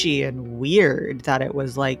fishy and weird that it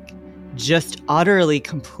was like just utterly,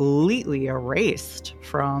 completely erased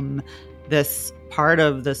from this part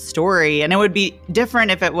of the story. And it would be different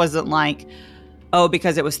if it wasn't like, oh,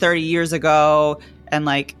 because it was 30 years ago and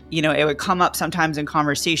like, you know, it would come up sometimes in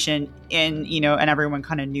conversation and, you know, and everyone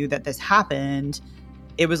kind of knew that this happened.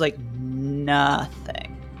 It was like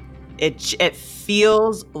nothing. It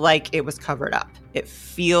feels like it was covered up. It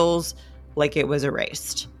feels like it was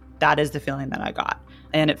erased. That is the feeling that I got.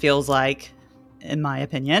 And it feels like, in my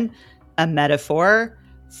opinion, a metaphor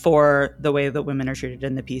for the way that women are treated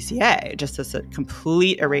in the PCA. Just as a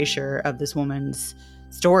complete erasure of this woman's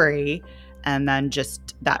story, and then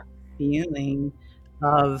just that feeling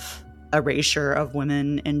of erasure of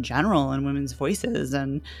women in general and women's voices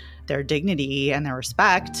and their dignity and their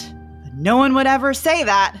respect. No one would ever say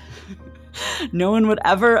that. No one would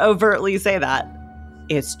ever overtly say that.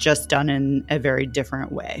 It's just done in a very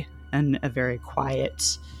different way, and a very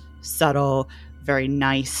quiet, subtle, very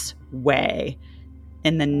nice way,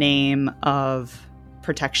 in the name of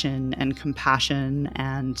protection and compassion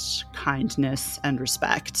and kindness and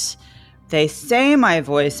respect. They say my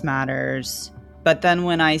voice matters, but then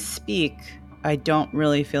when I speak, I don't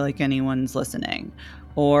really feel like anyone's listening.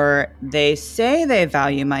 Or they say they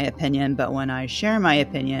value my opinion, but when I share my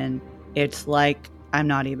opinion, it's like I'm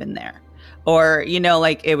not even there. Or, you know,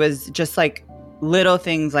 like it was just like little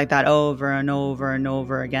things like that over and over and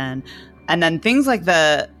over again. And then things like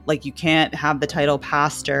you can't have the title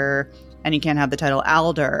pastor and you can't have the title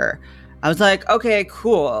elder. I was like, okay,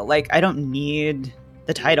 cool. Like, I don't need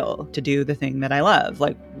the title to do the thing that I love,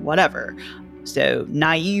 like whatever. So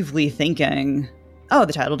naively thinking, oh,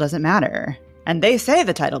 the title doesn't matter. And they say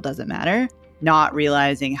the title doesn't matter, not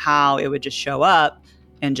realizing how it would just show up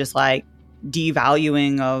and just like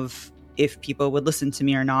devaluing of if people would listen to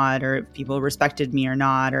me or not, or if people respected me or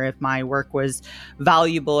not, or if my work was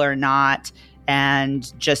valuable or not.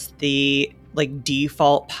 And just the like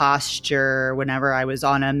default posture whenever I was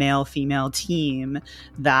on a male-female team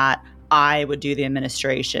that I would do the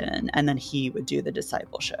administration and then he would do the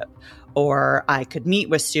discipleship. Or I could meet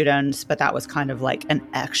with students, but that was kind of like an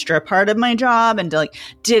extra part of my job and like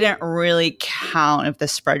didn't really count if the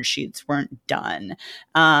spreadsheets weren't done.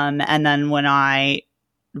 And then when I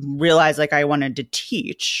realized like I wanted to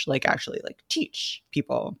teach, like actually like teach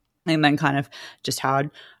people, and then kind of just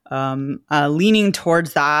had leaning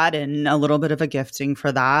towards that and a little bit of a gifting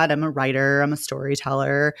for that. I'm a writer, I'm a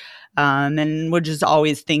storyteller, and would just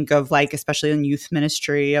always think of like, especially in youth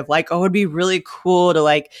ministry, of like, oh, it'd be really cool to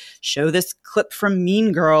like show this clip from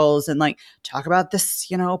Mean Girls and like talk about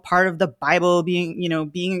this, you know, part of the Bible being, you know,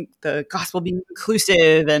 being the gospel being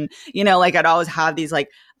inclusive. And, you know, like I'd always have these like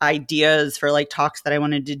ideas for like talks that I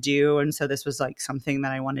wanted to do. And so this was like something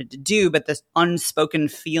that I wanted to do, but this unspoken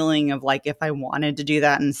feeling of like, if I wanted to do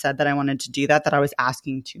that and said that I wanted to do that, that I was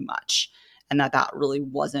asking too much and that really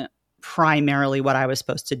wasn't primarily what I was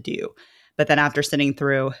supposed to do. But then after sitting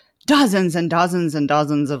through dozens and dozens and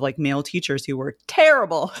dozens of like male teachers who were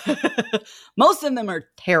terrible, most of them are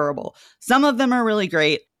terrible. Some of them are really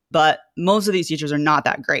great, but most of these teachers are not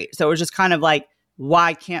that great. So it was just kind of like,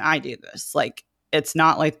 why can't I do this? Like, it's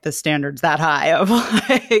not like the standards that high of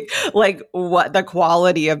like what the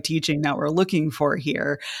quality of teaching that we're looking for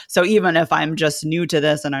here. So even if I'm just new to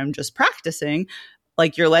this and I'm just practicing,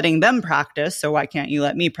 like you're letting them practice, so why can't you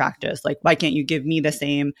let me practice? Like, why can't you give me the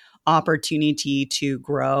same opportunity to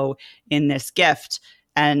grow in this gift?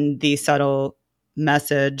 And the subtle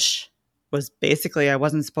message was basically I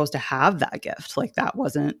wasn't supposed to have that gift. Like that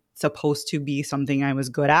wasn't supposed to be something I was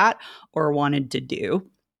good at or wanted to do.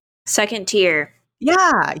 Second tier.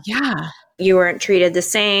 Yeah. You weren't treated the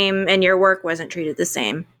same and your work wasn't treated the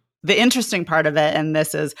same. The interesting part of it, and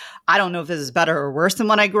this is, I don't know if this is better or worse than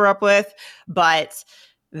what I grew up with, but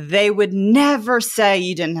they would never say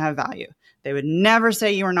you didn't have value. They would never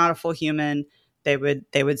say you were not a full human. They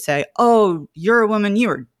would say, oh, you're a woman, you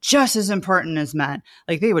are just as important as men.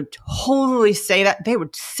 Like they would totally say that. They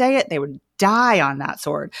would say it. They would die on that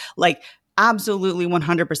sword. Like absolutely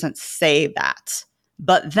 100% say that.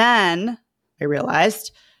 But then I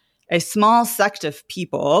realized a small sect of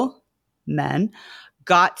people, men,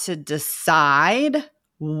 got to decide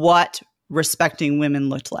what respecting women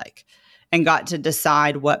looked like and got to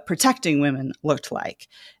decide what protecting women looked like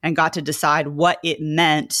and got to decide what it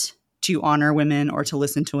meant to honor women or to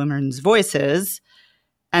listen to women's voices.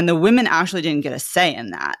 And the women actually didn't get a say in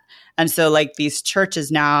that. And so like these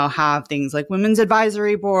churches now have things like women's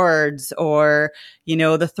advisory boards or, you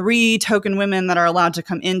know, the 3 token women that are allowed to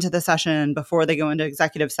come into the session before they go into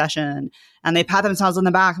executive session. And they pat themselves on the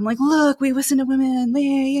back. I'm like, look, we listen to women.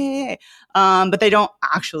 Yay. But they don't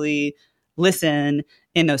actually listen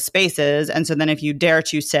in those spaces. And so then if you dare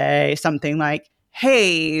to say something like,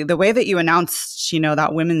 hey, the way that you announced, you know,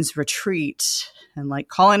 that women's retreat and like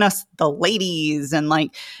calling us the ladies and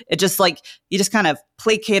like, it just like, you just kind of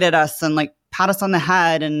placated us and like pat us on the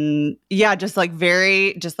head and yeah, just like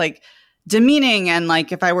very, just like demeaning. And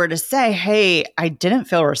like, if I were to say, hey, I didn't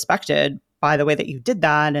feel respected by the way that you did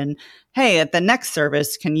that. And hey, at the next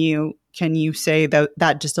service, can you say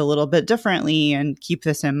that just a little bit differently and keep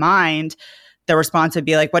this in mind? The response would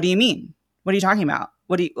be like, what do you mean? What are you talking about?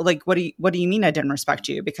 What do you mean I didn't respect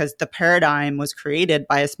you? Because the paradigm was created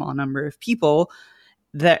by a small number of people.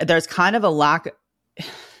 There's kind of a lack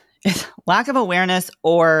of awareness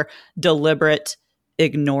or deliberate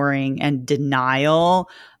ignoring and denial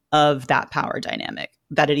of that power dynamic,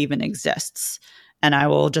 that it even exists. And I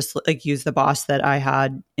will just like use the boss that I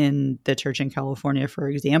had in the church in California, for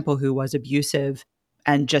example, who was abusive,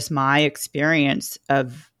 and just my experience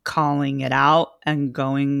of calling it out and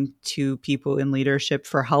going to people in leadership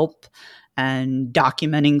for help and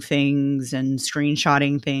documenting things and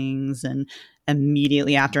screenshotting things, and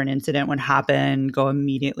immediately after an incident would happen, go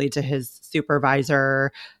immediately to his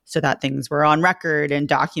supervisor so that things were on record and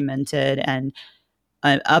documented. And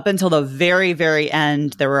up until the very, very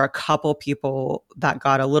end, there were a couple people that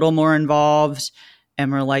got a little more involved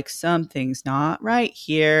and were like, something's not right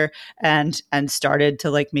here, and started to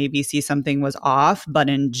like maybe see something was off. But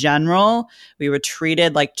in general, we were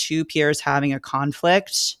treated like 2 peers having a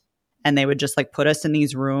conflict, and they would just like put us in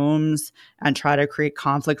these rooms and try to create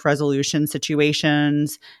conflict resolution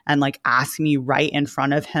situations and like ask me right in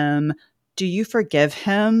front of him, do you forgive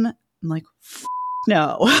him? I'm like,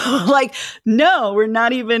 no. Like, no, we're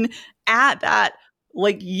not even at that.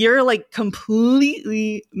 Like, you're like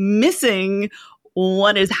completely missing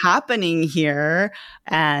what is happening here.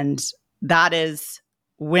 And that is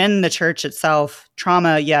when the church itself,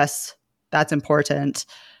 trauma, yes, that's important,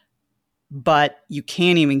 but you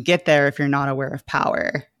can't even get there if you're not aware of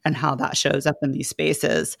power and how that shows up in these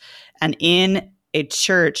spaces. And in a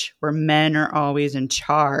church where men are always in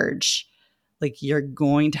charge, like you're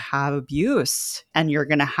going to have abuse, and you're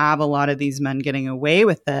going to have a lot of these men getting away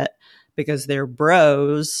with it because their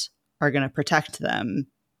bros are going to protect them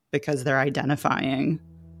because they're identifying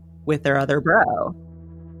with their other bro.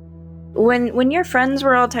 When your friends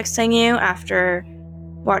were all texting you after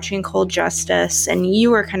watching Cold Justice and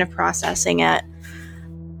you were kind of processing it,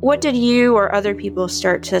 what did you or other people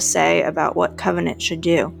start to say about what Covenant should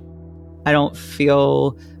do? I don't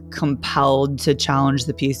feel compelled to challenge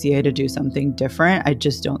the PCA to do something different. I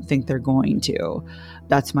just don't think they're going to.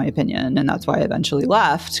 That's my opinion. And that's why I eventually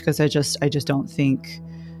left, because I just don't think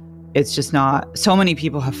it's just not. So many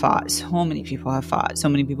people have fought. So many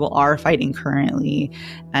people are fighting currently.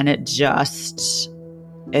 And it just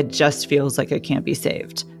feels like it can't be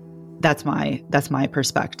saved. That's my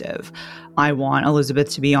perspective. I want Elizabeth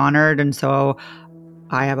to be honored. And so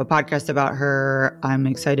I have a podcast about her. I'm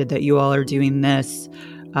excited that you all are doing this.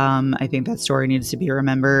 I think that story needs to be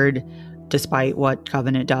remembered despite what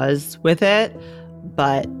Covenant does with it.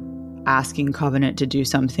 But asking Covenant to do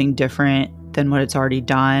something different than what it's already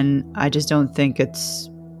done, I just don't think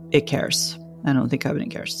it cares. I don't think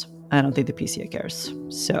Covenant cares. I don't think the PCA cares.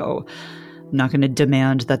 So I'm not going to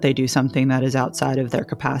demand that they do something that is outside of their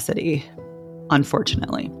capacity,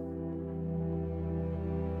 unfortunately.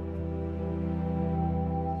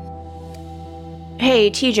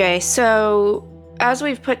 Hey, TJ, so as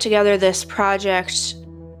we've put together this project,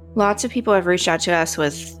 lots of people have reached out to us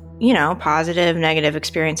with, positive, negative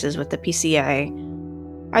experiences with the PCA.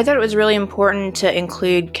 I thought it was really important to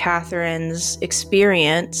include Catherine's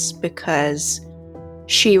experience because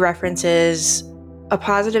she references a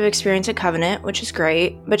positive experience at Covenant, which is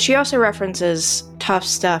great, but she also references tough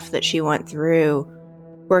stuff that she went through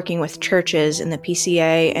working with churches in the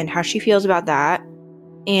PCA and how she feels about that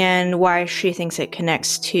and why she thinks it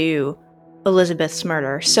connects to Elizabeth's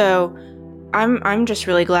murder. So I'm just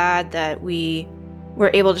really glad that we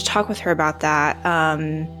were able to talk with her about that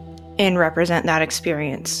and represent that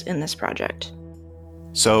experience in this project.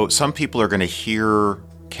 So some people are going to hear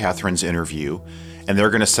Catherine's interview and they're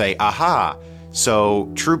going to say, aha, so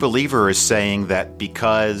True Believer is saying that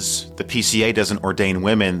because the PCA doesn't ordain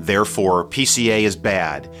women, therefore PCA is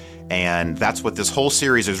bad. And that's what this whole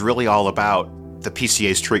series is really all about, the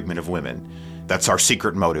PCA's treatment of women. That's our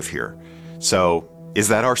secret motive here. So is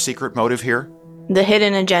that our secret motive here? The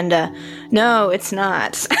hidden agenda. No, it's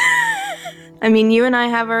not. I mean, you and I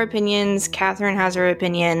have our opinions. Catherine has her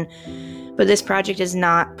opinion. But this project is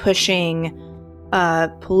not pushing a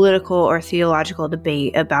political or theological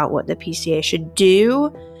debate about what the PCA should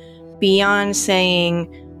do beyond saying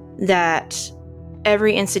that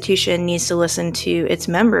every institution needs to listen to its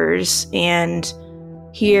members and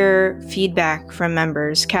hear feedback from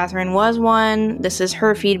members. Catherine was one. This is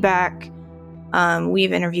her feedback.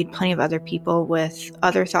 We've interviewed plenty of other people with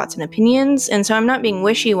other thoughts and opinions. And so I'm not being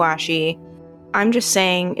wishy-washy. I'm just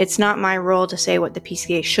saying it's not my role to say what the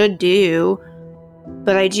PCA should do.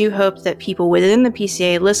 But I do hope that people within the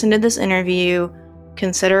PCA listen to this interview,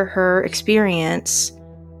 consider her experience,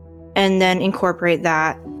 and then incorporate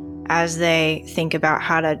that as they think about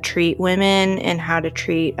how to treat women and how to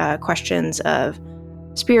treat questions of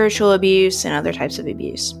spiritual abuse and other types of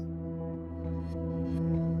abuse.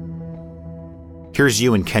 Here's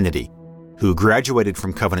Ewan Kennedy, who graduated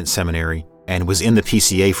from Covenant Seminary and was in the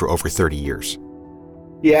PCA for over 30 years.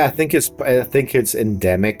 Yeah, I think it's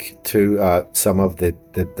endemic to some of the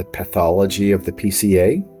pathology of the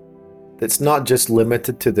PCA. It's not just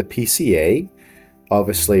limited to the PCA.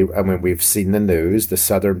 Obviously, I mean, we've seen the news. The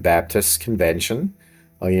Southern Baptist Convention,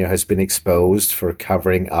 has been exposed for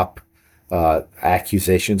covering up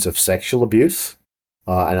accusations of sexual abuse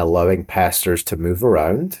and allowing pastors to move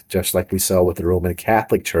around, just like we saw with the Roman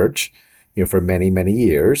Catholic Church, for many, many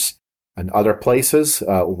years. And other places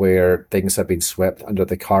where things have been swept under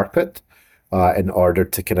the carpet in order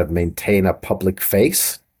to kind of maintain a public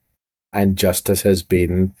face, and justice has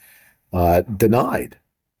been denied,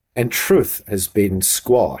 and truth has been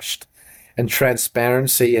squashed, and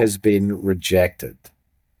transparency has been rejected.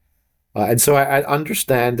 And so I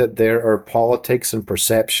understand that there are politics and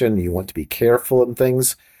perception. You want to be careful and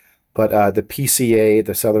things, but the PCA,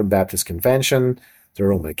 the Southern Baptist Convention, the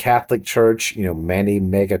Roman Catholic Church, many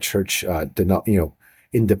mega church,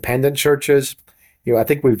 independent churches. I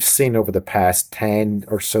think we've seen over the past 10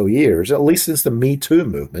 or so years, at least since the Me Too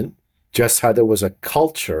movement, just how there was a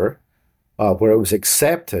culture where it was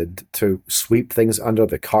accepted to sweep things under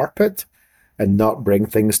the carpet and not bring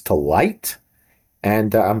things to light.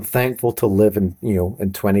 And I'm thankful to live in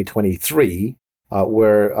 2023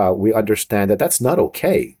 where we understand that that's not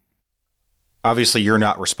okay. Obviously, you're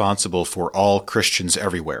not responsible for all Christians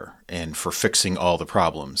everywhere and for fixing all the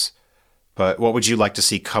problems. But what would you like to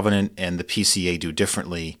see Covenant and the PCA do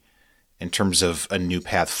differently in terms of a new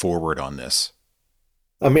path forward on this?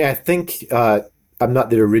 I mean, I think I'm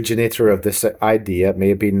not the originator of this idea. It may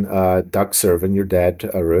have been Doug Servin, your dad,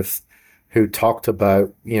 Ruth, who talked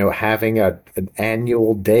about, having an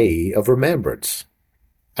annual day of remembrance.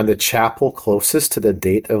 And the chapel closest to the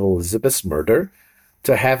date of Elizabeth's murder,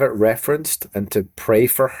 to have it referenced and to pray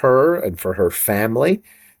for her and for her family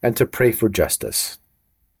and to pray for justice.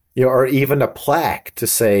 Or even a plaque to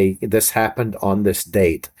say this happened on this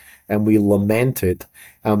date and we lament it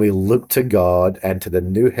and we look to God and to the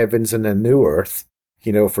new heavens and the new earth,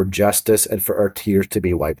 for justice and for our tears to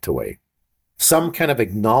be wiped away. Some kind of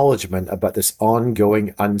acknowledgement about this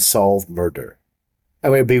ongoing unsolved murder. I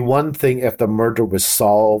mean, it'd be one thing if the murder was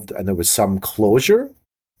solved and there was some closure.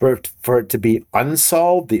 For it to be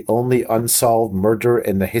unsolved, the only unsolved murder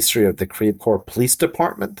in the history of the Creve Coeur Police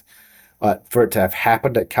Department, for it to have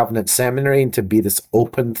happened at Covenant Seminary and to be this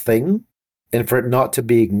open thing, and for it not to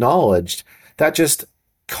be acknowledged, that just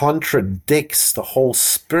contradicts the whole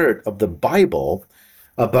spirit of the Bible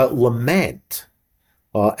about lament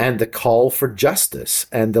and the call for justice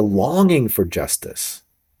and the longing for justice,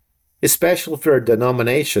 especially for a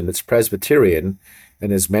denomination that's Presbyterian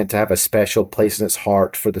and is meant to have a special place in its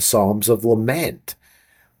heart for the Psalms of lament.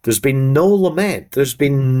 There's been no lament. There's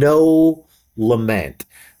been no lament.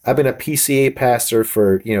 I've been a PCA pastor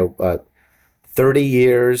for 30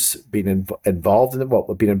 years. Been involved in the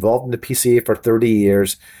PCA for 30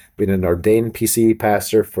 years. Been an ordained PCA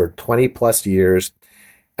pastor for 20 plus years,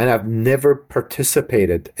 and I've never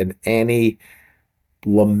participated in any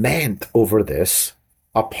lament over this,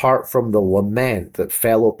 apart from the lament that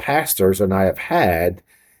fellow pastors and I have had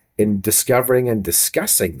in discovering and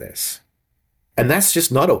discussing this. And that's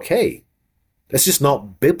just not okay. That's just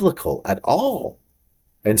not biblical at all.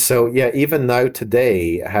 And so, even now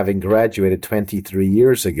today, having graduated 23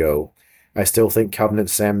 years ago, I still think Covenant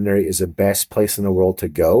Seminary is the best place in the world to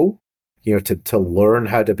go, to learn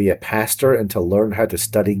how to be a pastor and to learn how to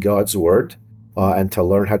study God's Word, and to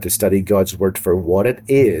learn how to study God's Word for what it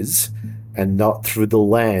is, and not through the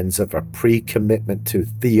lens of a pre-commitment to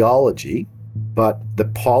theology. But the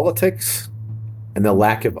politics and the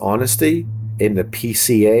lack of honesty in the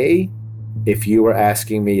PCA, if you were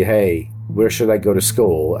asking me, hey, where should I go to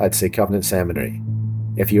school? I'd say Covenant Seminary.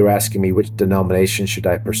 If you were asking me which denomination should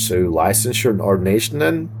I pursue licensure and ordination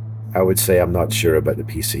in, I would say I'm not sure about the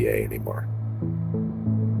PCA anymore.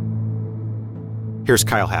 Here's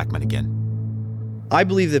Kyle Hackman again. I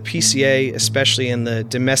believe the PCA, especially in the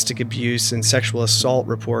domestic abuse and sexual assault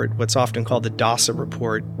report, what's often called the DASA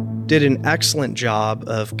report, did an excellent job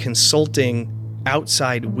of consulting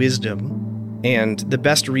outside wisdom and the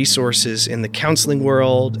best resources in the counseling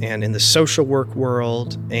world and in the social work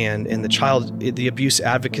world and in the abuse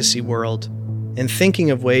advocacy world, and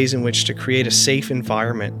thinking of ways in which to create a safe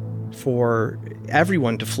environment for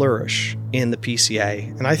everyone to flourish in the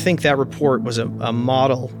PCA. And I think that report was a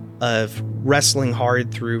model of wrestling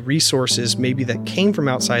hard through resources maybe that came from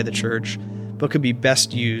outside the church, but could be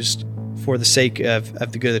best used for the sake of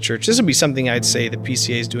the good of the church. This would be something I'd say the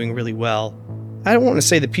PCA is doing really well. I don't want to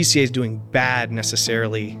say the PCA is doing bad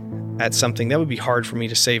necessarily at something. That would be hard for me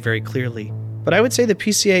to say very clearly. But I would say the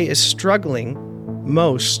PCA is struggling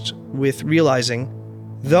most with realizing,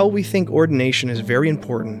 though we think ordination is very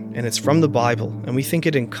important and it's from the Bible and we think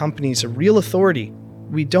it accompanies a real authority,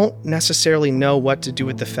 we don't necessarily know what to do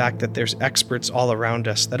with the fact that there's experts all around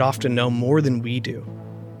us that often know more than we do.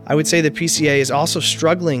 I would say the PCA is also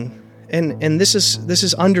struggling, and this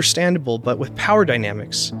is understandable, but with power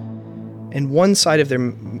dynamics. And one side of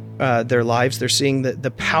their lives, they're seeing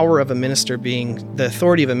the power of a minister the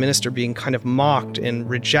authority of a minister being kind of mocked and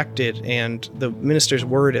rejected, and the minister's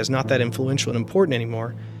word as not that influential and important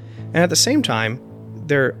anymore. And at the same time,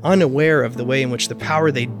 they're unaware of the way in which the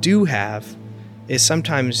power they do have is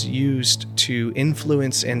sometimes used to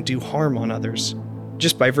influence and do harm on others.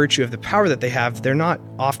 Just by virtue of the power that they have, they're not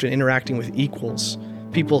often interacting with equals.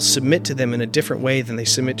 People submit to them in a different way than they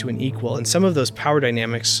submit to an equal. And some of those power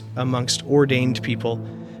dynamics amongst ordained people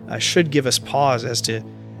should give us pause as to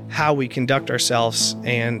how we conduct ourselves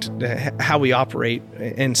and how we operate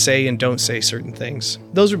and say and don't say certain things.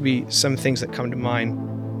 Those would be some things that come to mind.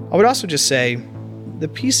 I would also just say the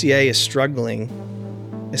PCA is struggling,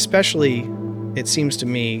 especially, it seems to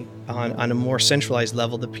me, on a more centralized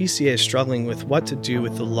level. The PCA is struggling with what to do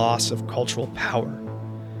with the loss of cultural power.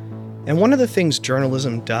 And one of the things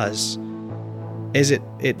journalism does is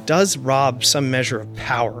it does rob some measure of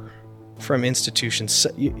power from institutions.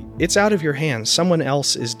 It's out of your hands. Someone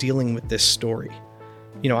else is dealing with this story.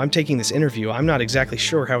 I'm taking this interview. I'm not exactly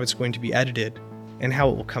sure how it's going to be edited and how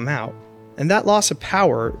it will come out. And that loss of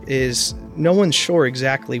power is no one's sure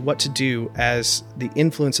exactly what to do as the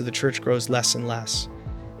influence of the church grows less and less.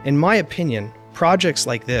 In my opinion, projects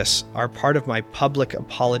like this are part of my public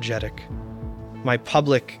apologetic, my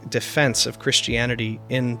public defense of Christianity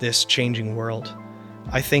in this changing world.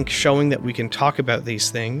 I think showing that we can talk about these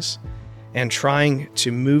things and trying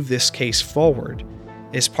to move this case forward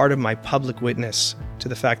is part of my public witness to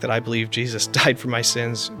the fact that I believe Jesus died for my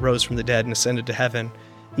sins, rose from the dead, and ascended to heaven,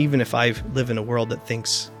 even if I live in a world that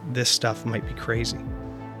thinks this stuff might be crazy.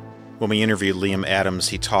 When we interviewed Liam Adams,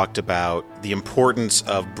 he talked about the importance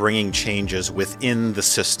of bringing changes within the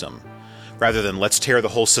system. Rather than let's tear the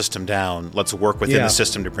whole system down, let's work within the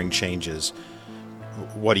system to bring changes.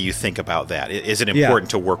 What do you think about that? Is it important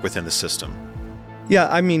to work within the system? Yeah,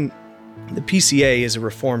 I mean, the PCA is a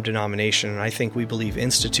reformed denomination, and I think we believe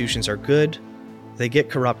institutions are good, they get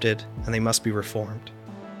corrupted, and they must be reformed.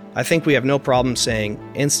 I think we have no problem saying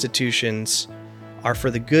institutions are for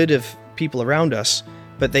the good of people around us,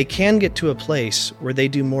 but they can get to a place where they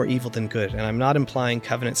do more evil than good. And I'm not implying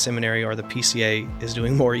Covenant Seminary or the PCA is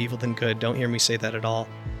doing more evil than good. Don't hear me say that at all.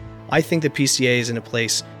 I think the PCA is in a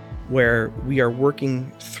place where we are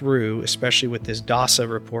working through, especially with this DASA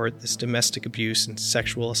report, this domestic abuse and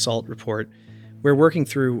sexual assault report, we're working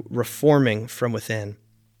through reforming from within.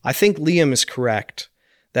 I think Liam is correct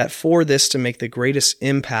that for this to make the greatest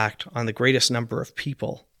impact on the greatest number of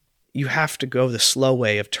people, you have to go the slow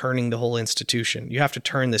way of turning the whole institution. You have to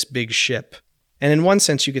turn this big ship. And in one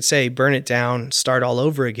sense, you could say, burn it down, start all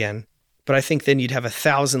over again. But I think then you'd have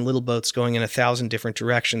 1,000 little boats going in 1,000 different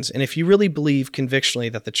directions. And if you really believe convictionally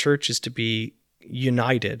that the church is to be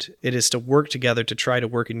united, it is to work together to try to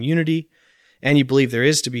work in unity, and you believe there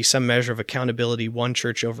is to be some measure of accountability, one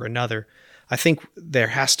church over another, I think there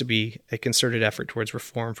has to be a concerted effort towards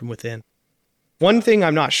reform from within. One thing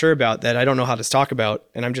I'm not sure about that I don't know how to talk about,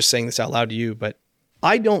 and I'm just saying this out loud to you, but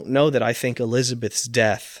I don't know that I think Elizabeth's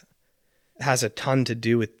death has a ton to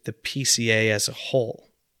do with the PCA as a whole,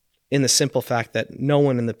 in the simple fact that no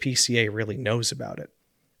one in the PCA really knows about it.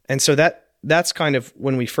 And so that's kind of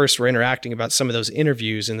when we first were interacting about some of those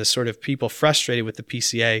interviews and the sort of people frustrated with the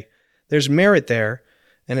PCA. There's merit there,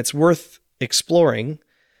 and it's worth exploring,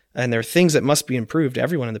 and there are things that must be improved.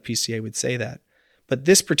 Everyone in the PCA would say that. But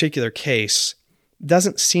this particular case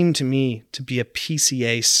doesn't seem to me to be a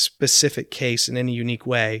PCA-specific case in any unique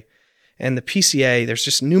way. And the PCA, there's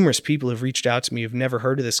just numerous people who've reached out to me who've never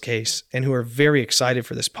heard of this case and who are very excited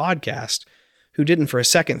for this podcast, who didn't for a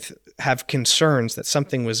second have concerns that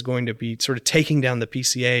something was going to be sort of taking down the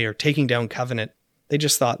PCA or taking down Covenant. They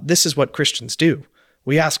just thought, this is what Christians do.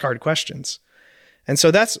 We ask hard questions. And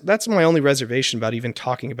so that's my only reservation about even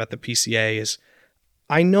talking about the PCA is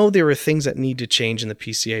I know there are things that need to change in the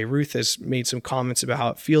PCA. Ruth has made some comments about how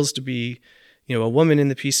it feels to be, a woman in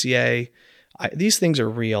the PCA. These things are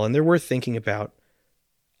real and they're worth thinking about.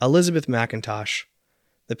 Elizabeth McIntosh,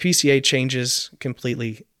 the PCA changes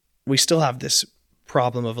completely. We still have this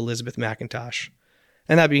problem of Elizabeth McIntosh.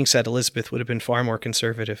 And that being said, Elizabeth would have been far more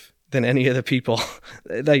conservative than any of the people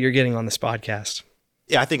that you're getting on this podcast.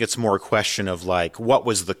 Yeah, I think it's more a question of what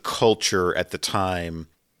was the culture at the time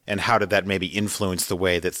and how did that maybe influence the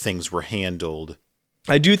way that things were handled?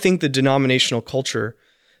 I do think the denominational culture,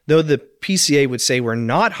 though the PCA would say we're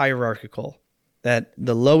not hierarchical, that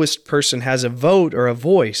the lowest person has a vote or a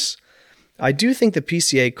voice, I do think the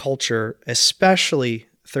PCA culture, especially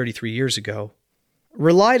 33 years ago,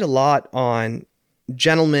 relied a lot on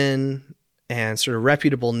gentlemen and sort of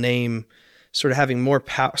reputable name, sort of having more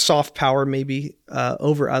soft power maybe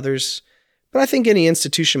over others. But I think any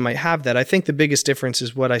institution might have that. I think the biggest difference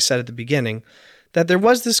is what I said at the beginning, that there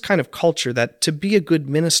was this kind of culture that to be a good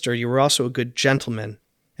minister, you were also a good gentleman.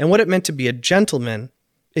 And what it meant to be a gentleman,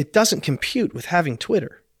 it doesn't compute with having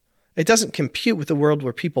Twitter. It doesn't compute with a world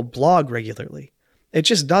where people blog regularly. It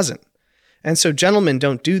just doesn't. And so gentlemen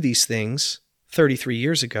don't do these things 33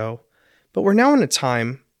 years ago, but we're now in a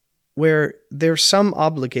time where there's some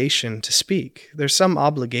obligation to speak. There's some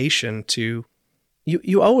obligation to,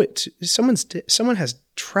 you owe it to, someone has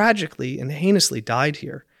tragically and heinously died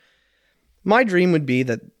here. My dream would be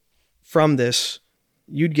that from this,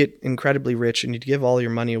 you'd get incredibly rich and you'd give all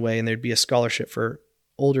your money away and there'd be a scholarship for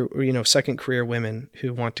older, second career women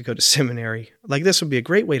who want to go to seminary. This would be a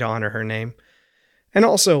great way to honor her name. And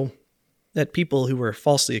also that people who were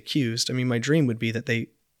falsely accused, my dream would be that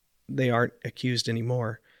they aren't accused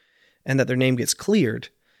anymore and that their name gets cleared.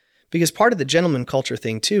 Because part of the gentleman culture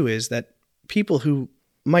thing too is that people who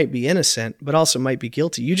might be innocent but also might be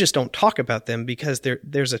guilty, you just don't talk about them because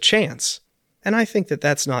there's a chance. And I think that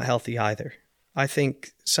that's not healthy either. I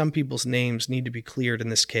think some people's names need to be cleared in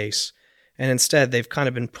this case. And instead, they've kind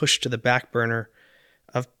of been pushed to the back burner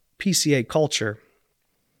of PCA culture,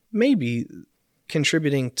 maybe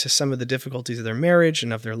contributing to some of the difficulties of their marriage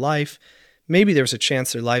and of their life. Maybe there's a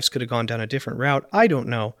chance their lives could have gone down a different route. I don't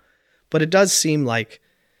know. But it does seem like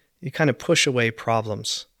you kind of push away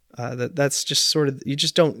problems. That's just sort of, you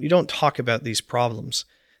don't talk about these problems.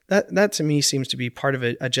 That to me seems to be part of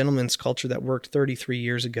a gentleman's culture that worked 33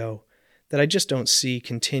 years ago that I just don't see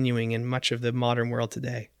continuing in much of the modern world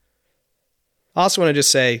today. I also want to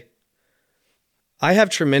just say, I have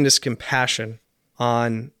tremendous compassion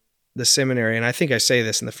on the seminary, and I think I say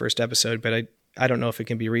this in the first episode, but I don't know if it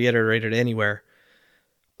can be reiterated anywhere.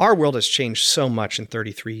 Our world has changed so much in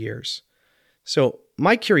 33 years. So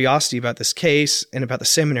my curiosity about this case and about the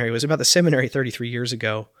seminary was about the seminary 33 years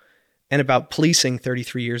ago, and about policing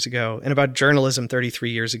 33 years ago, and about journalism 33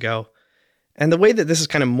 years ago. And the way that this has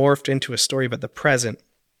kind of morphed into a story about the present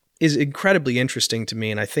is incredibly interesting to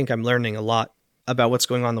me, and I think I'm learning a lot about what's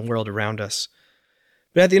going on in the world around us.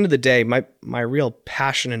 But at the end of the day, my real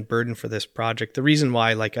passion and burden for this project, the reason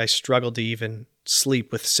why I struggled to even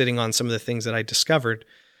sleep with sitting on some of the things that I discovered,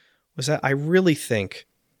 was that I really think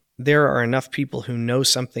there are enough people who know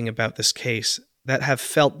something about this case that have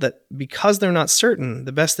felt that because they're not certain,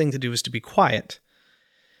 the best thing to do is to be quiet.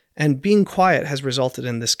 And being quiet has resulted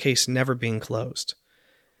in this case never being closed.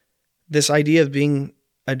 This idea of being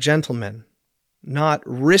a gentleman, not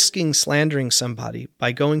risking slandering somebody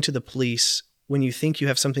by going to the police when you think you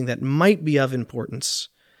have something that might be of importance,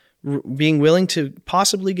 being willing to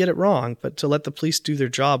possibly get it wrong, but to let the police do their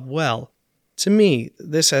job well. To me,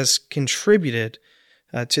 this has contributed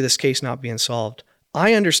to this case not being solved.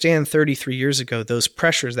 I understand 33 years ago those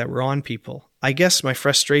pressures that were on people. I guess my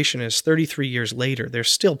frustration is 33 years later, there's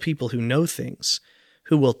still people who know things,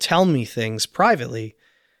 who will tell me things privately,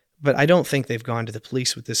 but I don't think they've gone to the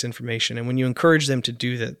police with this information. And when you encourage them to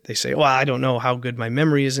do that, they say, well, I don't know how good my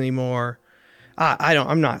memory is anymore.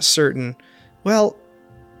 I'm not certain. Well,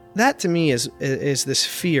 that to me is this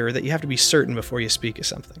fear that you have to be certain before you speak of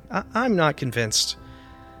something. I'm not convinced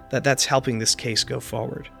that that's helping this case go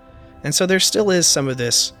forward. And so there still is some of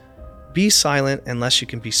this, be silent unless you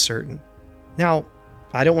can be certain. Now,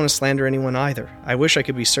 I don't want to slander anyone either. I wish I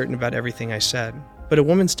could be certain about everything I said. But a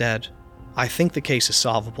woman's dead. I think the case is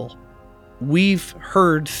solvable. We've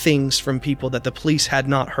heard things from people that the police had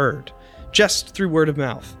not heard, just through word of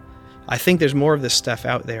mouth. I think there's more of this stuff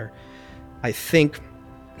out there. I think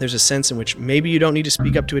there's a sense in which maybe you don't need to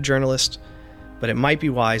speak up to a journalist, but it might be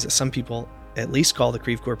wise that some people at least call the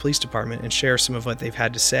Creve Coeur Police Department and share some of what they've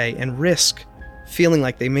had to say and risk feeling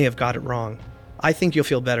like they may have got it wrong. I think you'll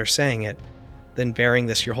feel better saying it than bearing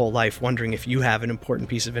this your whole life, wondering if you have an important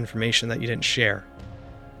piece of information that you didn't share.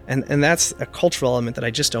 And that's a cultural element that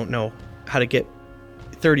I just don't know how to get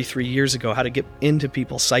 33 years ago, how to get into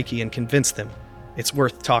people's psyche and convince them it's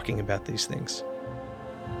worth talking about these things.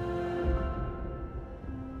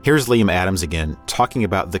 Here's Liam Adams again, talking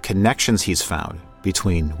about the connections he's found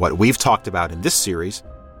between what we've talked about in this series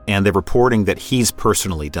and the reporting that he's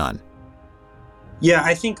personally done. Yeah,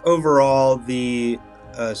 I think overall the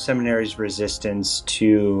seminary's resistance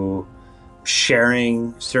to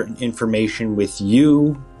sharing certain information with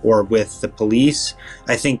you or with the police,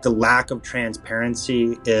 I think the lack of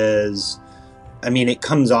transparency it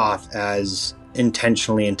comes off as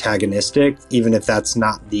intentionally antagonistic, even if that's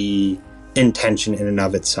not the intention in and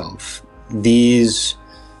of itself. These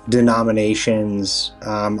denominations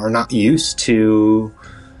are not used to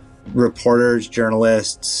reporters,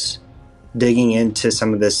 journalists digging into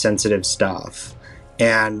some of this sensitive stuff.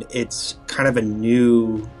 And it's kind of a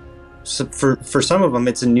new, for some of them,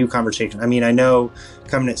 it's a new conversation. I mean, I know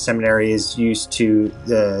Covenant Seminary is used to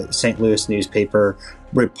the St. Louis newspaper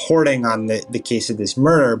reporting on the case of this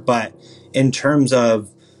murder, but in terms of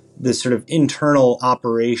the sort of internal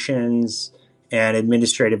operations and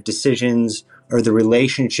administrative decisions, or the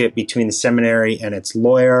relationship between the seminary and its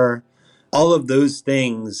lawyer, all of those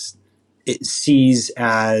things it sees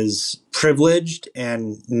as privileged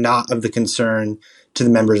and not of the concern to the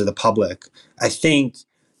members of the public. I think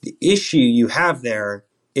the issue you have there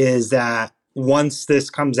is that once this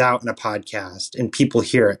comes out in a podcast and people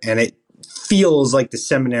hear it, and it feels like the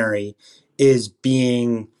seminary is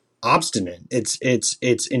being obstinate,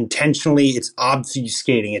 it's intentionally, it's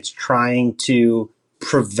obfuscating, it's trying to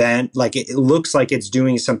prevent, it looks like it's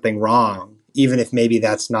doing something wrong, even if maybe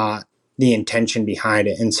that's not the intention behind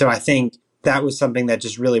it. And so I think that was something that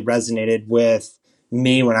just really resonated with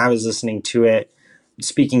me when I was listening to it,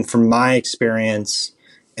 speaking from my experience,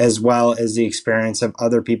 as well as the experience of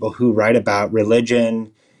other people who write about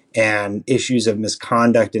religion and issues of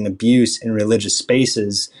misconduct and abuse in religious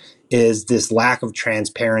spaces, is this lack of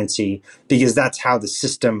transparency, because that's how the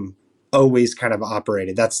system always kind of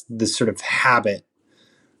operated. That's the sort of habit.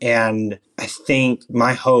 And I think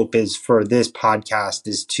my hope is for this podcast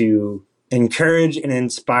is to encourage and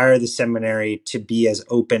inspire the seminary to be as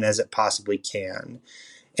open as it possibly can.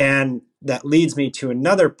 And that leads me to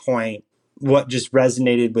another point. What just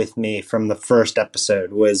resonated with me from the first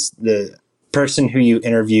episode was the person who you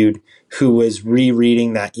interviewed who was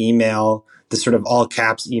rereading that email, the sort of all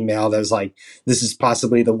caps email that was like, this is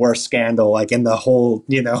possibly the worst scandal, in the whole,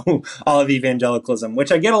 all of evangelicalism,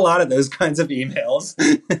 which I get a lot of those kinds of emails.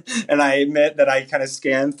 And I admit that I kind of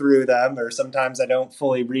scan through them, or sometimes I don't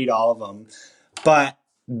fully read all of them. But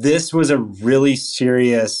this was a really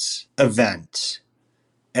serious event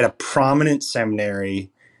at a prominent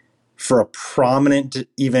seminary for a prominent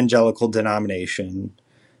evangelical denomination.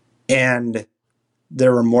 And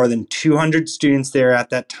there were more than 200 students there at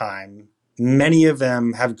that time. Many of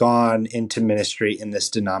them have gone into ministry in this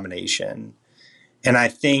denomination. And I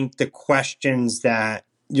think the questions that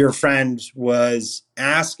your friend was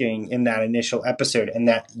asking in that initial episode, and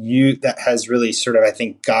that has really sort of, I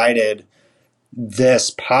think, guided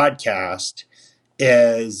this podcast,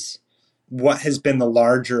 is what has been the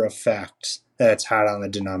larger effect that it's had on the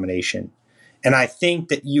denomination. And I think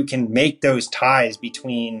that you can make those ties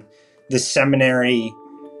between the seminary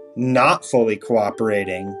not fully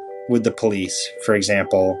cooperating with the police, for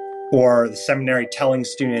example, or the seminary telling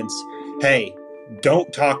students, hey,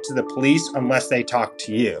 don't talk to the police unless they talk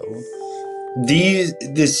to you.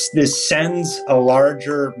 This sends a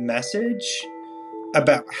larger message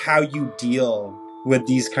about how you deal with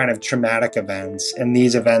these kind of traumatic events, and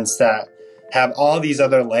these events that have all these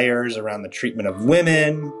other layers around the treatment of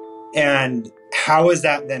women, and how is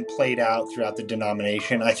that then played out throughout the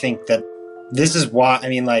denomination. I think that this is why, I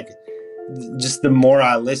mean, like, just the more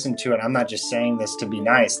I listened to it, I'm not just saying this to be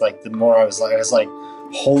nice, like, the more I was like,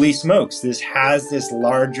 holy smokes, this has this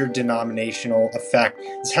larger denominational effect.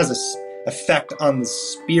 This has an effect on the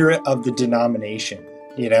spirit of the denomination,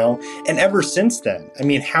 you know? And ever since then, I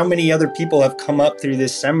mean, how many other people have come up through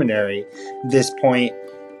this seminary, this point,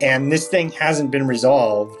 and this thing hasn't been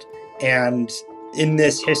resolved. And in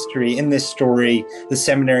this history, in this story, the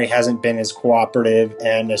seminary hasn't been as cooperative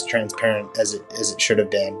and as transparent as it should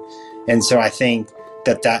have been. And so I think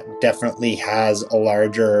that definitely has a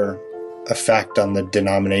larger effect on the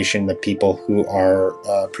denomination, the people who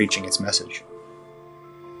are preaching its message.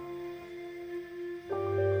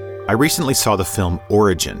 I recently saw the film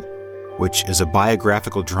Origin, which is a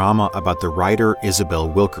biographical drama about the writer Isabel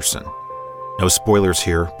Wilkerson. No spoilers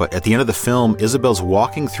here, but at the end of the film, Isabel's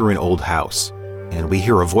walking through an old house, and we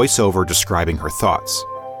hear a voiceover describing her thoughts.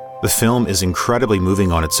 The film is incredibly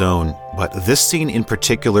moving on its own, but this scene in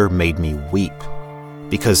particular made me weep.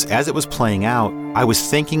 Because as it was playing out, I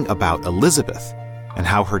was thinking about Elizabeth and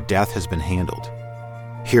how her death has been handled.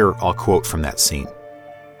 Here, I'll quote from that scene.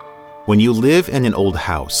 "When you live in an old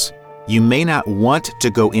house, you may not want to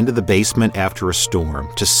go into the basement after a storm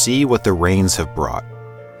to see what the rains have brought,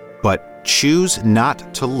 but choose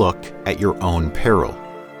not to look at your own peril.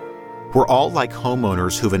 We're all like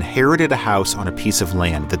homeowners who've inherited a house on a piece of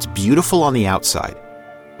land that's beautiful on the outside,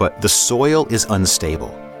 but the soil is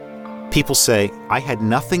unstable. People say, I had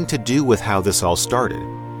nothing to do with how this all started.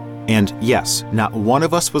 And yes, not one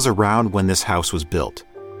of us was around when this house was built.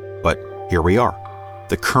 But here we are,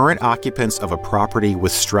 the current occupants of a property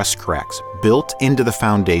with stress cracks built into the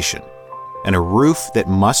foundation and a roof that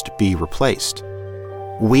must be replaced.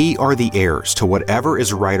 We are the heirs to whatever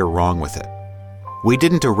is right or wrong with it. We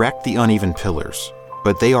didn't erect the uneven pillars,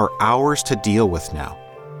 but they are ours to deal with now.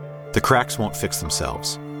 The cracks won't fix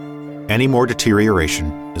themselves. Any more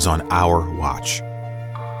deterioration is on our watch."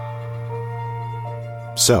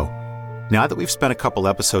 So, now that we've spent a couple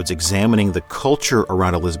episodes examining the culture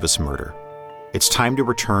around Elizabeth's murder, it's time to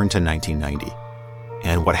return to 1990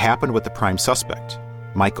 and what happened with the prime suspect,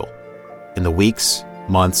 Michael, in the weeks,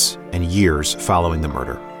 months, and years following the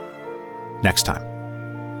murder. Next time.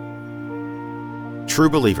 True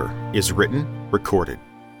Believer is written, recorded,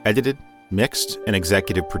 edited, mixed, and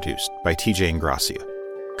executive produced by TJ Ingracia.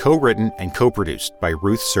 Co-written and co-produced by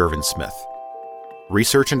Ruth Servin Smith.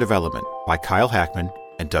 Research and development by Kyle Hackman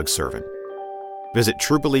and Doug Servin. Visit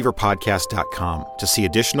truebelieverpodcast.com to see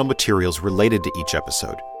additional materials related to each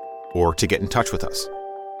episode, or to get in touch with us.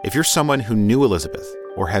 If you're someone who knew Elizabeth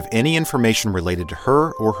or have any information related to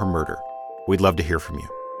her or her murder, we'd love to hear from you.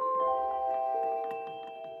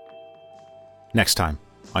 Next time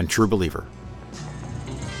on True Believer.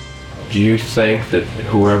 Do you think that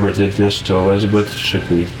whoever did this to Elizabeth should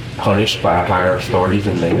be punished by a higher authority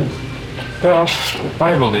than they did? Well,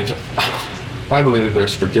 I believe that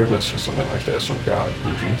there's forgiveness for something like this from God.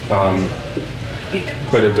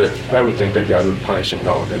 But I would think that God would punish it.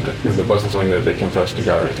 No, if it wasn't something that they confessed to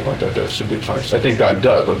God or anything like that, that should be punished. I think God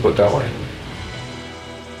does, let's put it that way.